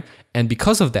 right? And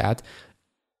because of that,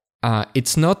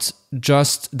 it's not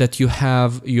just that you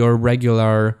have your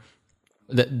regular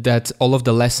that all of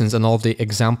the lessons and all of the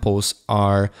examples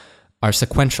are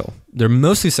sequential. They're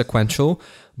mostly sequential,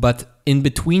 but in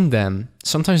between them,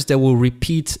 sometimes they will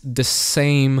repeat the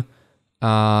same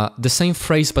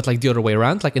phrase, but like the other way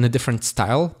around, like in a different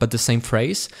style, but the same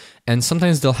phrase. And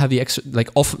sometimes they'll have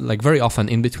very often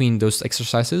in between those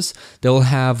exercises, they'll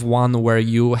have one where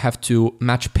you have to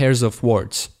match pairs of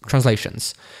words,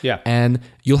 translations. Yeah. And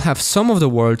you'll have some of the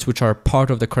words which are part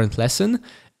of the current lesson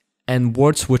and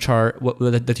words which are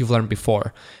that you've learned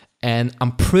before. And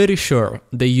I'm pretty sure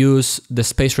they use the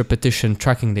spaced repetition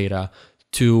tracking data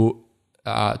to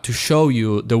show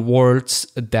you the words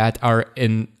that are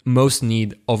in most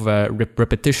need of a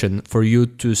repetition for you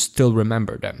to still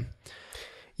remember them.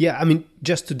 Yeah, I mean,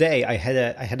 just today I had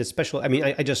a special. I mean,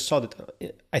 I just saw that.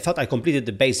 I thought I completed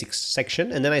the basics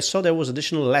section, and then I saw there was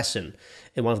additional lesson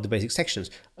in one of the basic sections.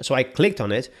 So I clicked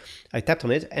on it, I tapped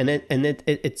on it, and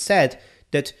it said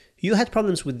that you had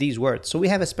problems with these words, so we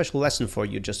have a special lesson for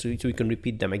you just so you can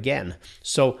repeat them again.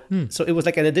 So it was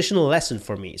like an additional lesson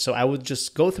for me. So I would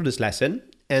just go through this lesson,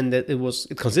 and it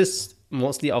consists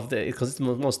mostly of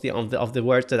the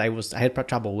words that I had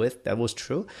trouble with. That was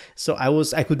true. So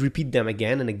I could repeat them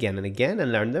again and again and again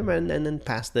and learn them and then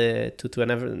pass to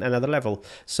another level.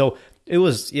 So it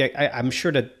was I'm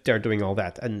sure that they're doing all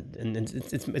that and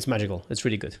it's magical. It's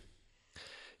really good.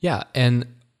 Yeah, and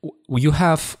you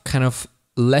have kind of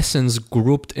lessons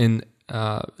grouped in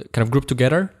grouped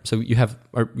together. So you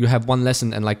have one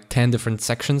lesson and like 10 different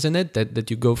sections in it that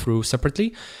you go through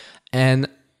separately. And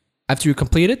after you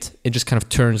complete it, it just kind of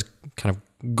turns kind of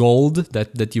gold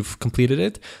that you've completed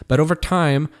it. But over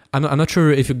time, I'm not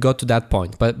sure if you got to that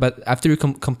point, but after you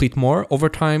complete more, over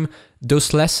time,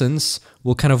 those lessons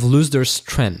will kind of lose their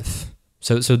strength.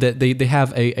 So that they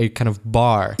have a kind of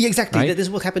bar. Yeah, exactly. Right? This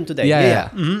is what happened today. Yeah.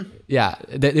 Mm-hmm. Yeah.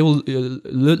 They will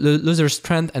lose their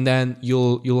strength, and then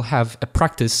you'll have a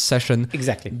practice session.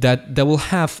 Exactly. That will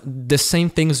have the same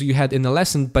things you had in the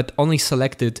lesson, but only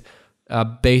selected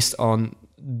based on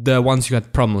the ones you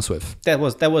had problems with. That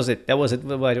was it. That was it.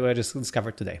 What I just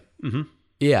discovered today. Mm-hmm.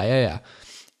 Yeah.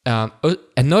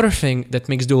 Another thing that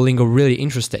makes Duolingo really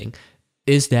interesting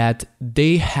is that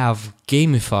they have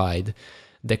gamified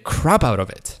the crap out of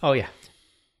it. Oh yeah.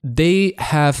 They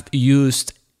have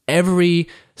used every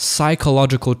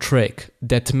psychological trick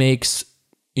that makes,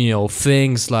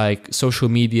 things like social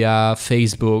media,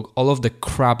 Facebook, all of the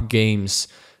crap games,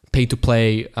 pay to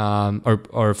play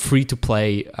or free to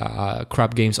play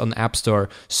crap games on App Store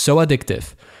so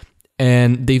addictive.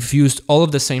 And they've used all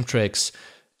of the same tricks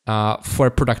for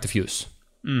productive use.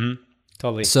 Mm-hmm.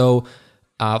 Totally. So,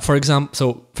 for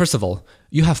example, first of all,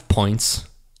 you have points.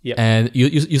 Yep. And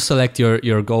you select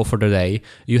your goal for the day.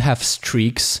 You have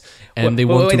streaks, and they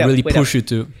want to really push you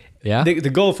to. Yeah.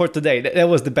 The goal for today, that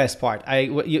was the best part.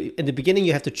 In the beginning,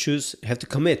 you have to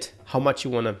commit how much you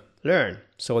want to learn.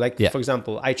 So for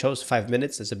example, I chose 5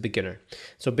 minutes as a beginner.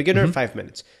 So beginner, 5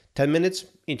 minutes. 10 minutes,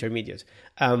 intermediate.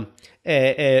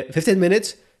 15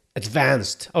 minutes,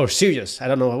 advanced or serious. I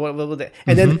don't know what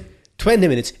and then 20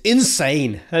 minutes,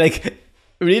 insane. Like.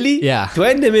 Really? Yeah.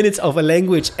 20 minutes of a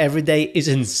language every day is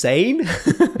insane.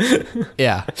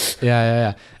 Yeah.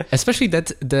 Especially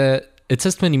that it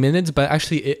says 20 minutes, but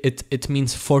actually it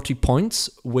means 40 points,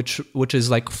 which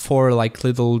is like 4 like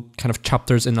little kind of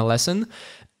chapters in a lesson.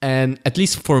 And at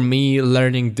least for me,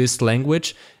 learning this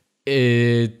language,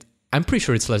 I'm pretty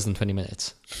sure it's less than 20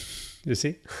 minutes. You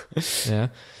see? Yeah.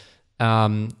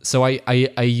 So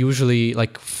I usually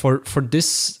like for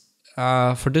this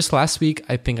last week,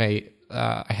 I think I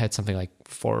had something like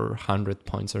 400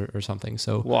 points or something.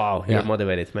 So wow, you're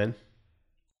motivated, man.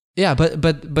 Yeah,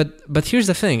 but here's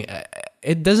the thing: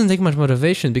 it doesn't take much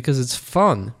motivation because it's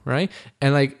fun, right?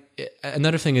 And like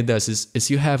another thing it does is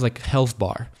you have like a health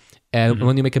bar, and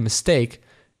when you make a mistake,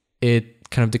 it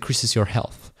kind of decreases your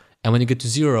health. And when you get to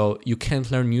 0, you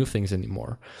can't learn new things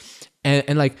anymore.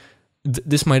 And like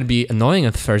this might be annoying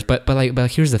at first, but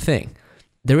here's the thing: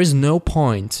 there is no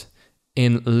point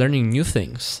in learning new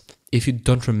things if you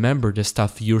don't remember the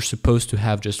stuff you're supposed to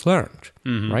have just learned,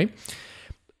 right?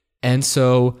 And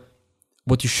so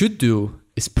what you should do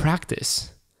is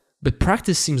practice. But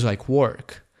practice seems like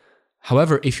work.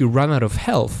 However, if you run out of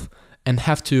health and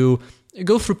have to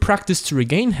go through practice to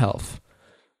regain health,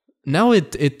 now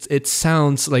it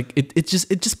sounds like it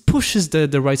just pushes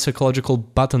the right psychological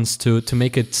buttons to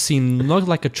make it seem not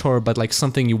like a chore, but like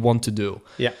something you want to do.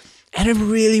 Yeah. And it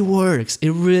really works.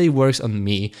 It really works on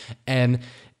me. And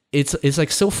it's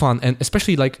like so fun. And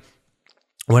especially like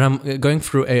when I'm going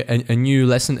through a new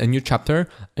lesson, a new chapter,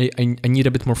 I need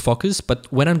a bit more focus.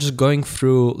 But when I'm just going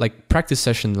through like practice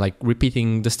session, like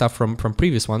repeating the stuff from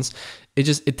previous ones,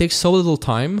 it takes so little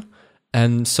time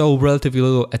and so relatively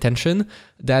little attention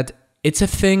that it's a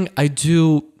thing I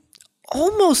do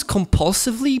almost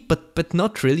compulsively, but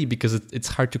not really, because it's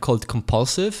hard to call it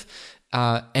compulsive.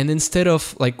 And instead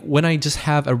of like when I just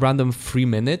have a random 3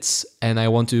 minutes and I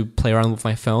want to play around with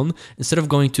my phone, instead of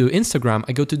going to Instagram,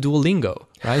 I go to Duolingo,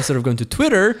 right? Instead of going to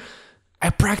Twitter, I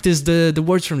practice the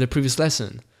words from the previous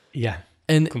lesson. Yeah.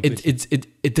 And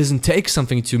it doesn't take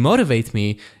something to motivate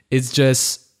me. It's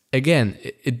just, again,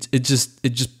 it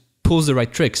just pulls the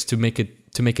right tricks to make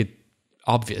it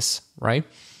obvious, right?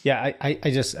 Yeah,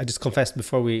 I just confessed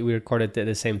before we recorded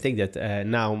the same thing that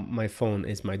now my phone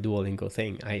is my Duolingo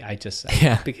thing. I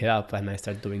pick it up and I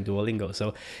start doing Duolingo.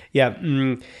 So yeah,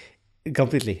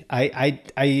 completely. I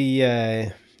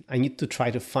need to try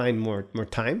to find more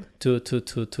time to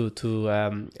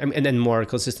and then more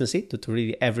consistency to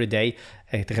really every day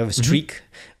to have a streak.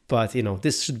 But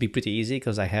this should be pretty easy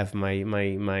because I have my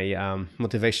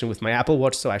motivation with my Apple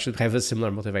Watch, so I should have a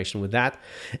similar motivation with that.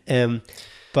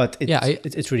 But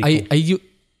it's really cool.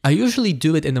 I usually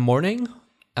do it in the morning,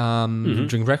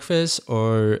 during breakfast,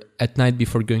 or at night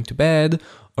before going to bed,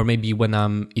 or maybe when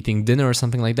I'm eating dinner or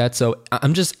something like that. So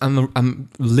I'm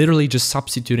literally just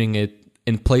substituting it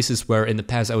in places where in the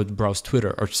past I would browse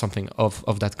Twitter or something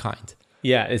of that kind.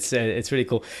 Yeah, it's really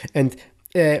cool. And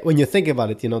when you think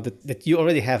about it, that you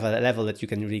already have a level that you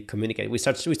can really communicate. We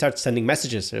start sending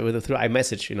messages through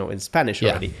iMessage, in Spanish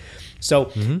already.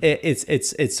 So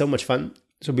it's so much fun.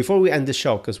 So before we end the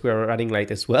show, because we're running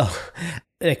late as well,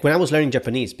 like when I was learning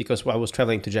Japanese, because I was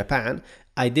traveling to Japan,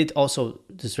 I did also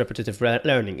this repetitive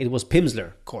learning. It was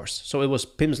Pimsleur course. So it was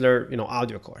Pimsleur,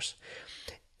 audio course.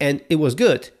 And it was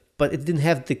good, but it didn't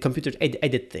have the computer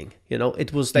edit thing.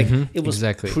 It was like, it was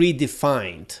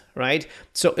predefined, right?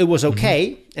 So it was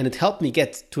okay. And it helped me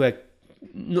get to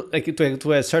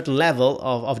a certain level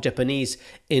of Japanese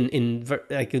in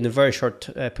a very short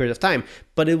period of time.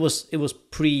 But it was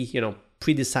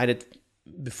pre-decided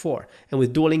before. And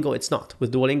with Duolingo, it's not.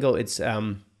 With Duolingo, it's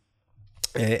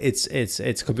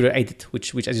computer aided,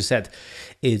 which as you said,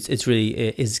 it's really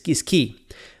is key.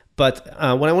 But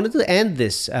what I wanted to end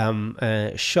this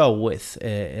show with,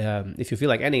 if you feel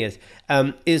like ending it,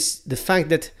 is the fact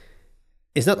that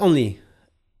it's not only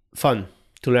fun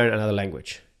to learn another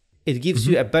language. It gives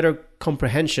you a better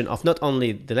comprehension of not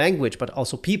only the language, but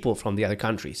also people from the other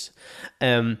countries,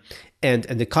 and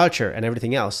the culture and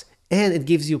everything else. And it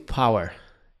gives you power.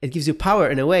 It gives you power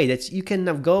in a way that you can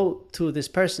now go to this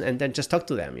person and then just talk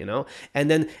to them,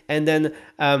 and then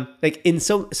like in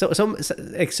so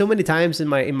many times in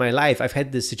my life, I've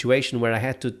had this situation where I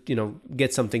had to,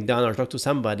 get something done or talk to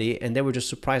somebody, and they were just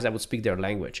surprised I would speak their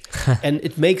language. And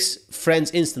it makes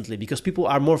friends instantly, because people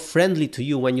are more friendly to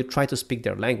you when you try to speak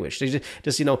their language. They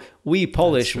just we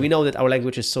Polish, we know that our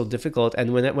language is so difficult,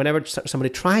 and whenever somebody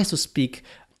tries to speak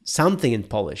something in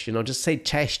Polish, just say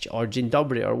cześć or dzień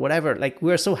dobry or whatever. Like,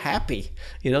 we're so happy,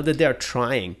 that they're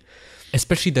trying.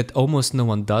 Especially that almost no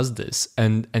one does this,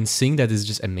 and seeing that is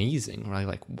just amazing, right?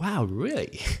 Like, wow,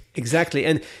 really? Exactly.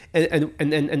 And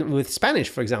with Spanish,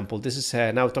 for example, this is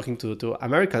now talking to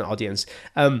American audience.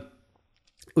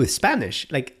 With Spanish,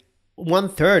 like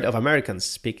 1/3 of Americans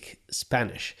speak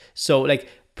Spanish. So like,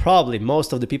 probably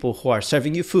most of the people who are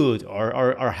serving you food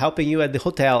or helping you at the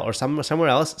hotel or somewhere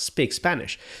else speak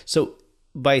Spanish. So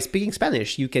by speaking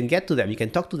Spanish, you can get to them, you can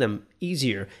talk to them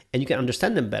easier, and you can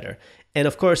understand them better. And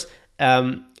of course,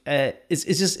 it's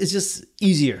just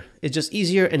easier. It's just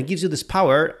easier, and it gives you this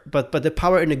power, but the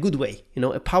power in a good way.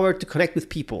 A power to connect with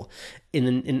people in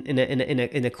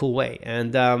a cool way.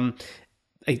 And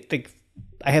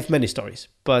I have many stories,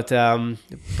 but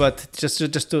just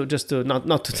to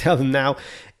not to tell them now.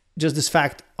 Just this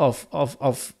fact of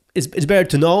it's better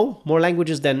to know more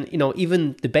languages than,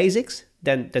 even the basics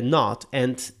than not.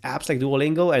 And apps like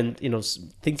Duolingo and,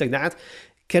 things like that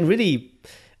can really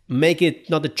make it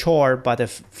not a chore, but a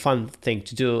fun thing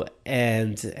to do,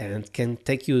 and can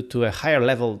take you to a higher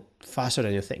level faster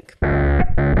than you think.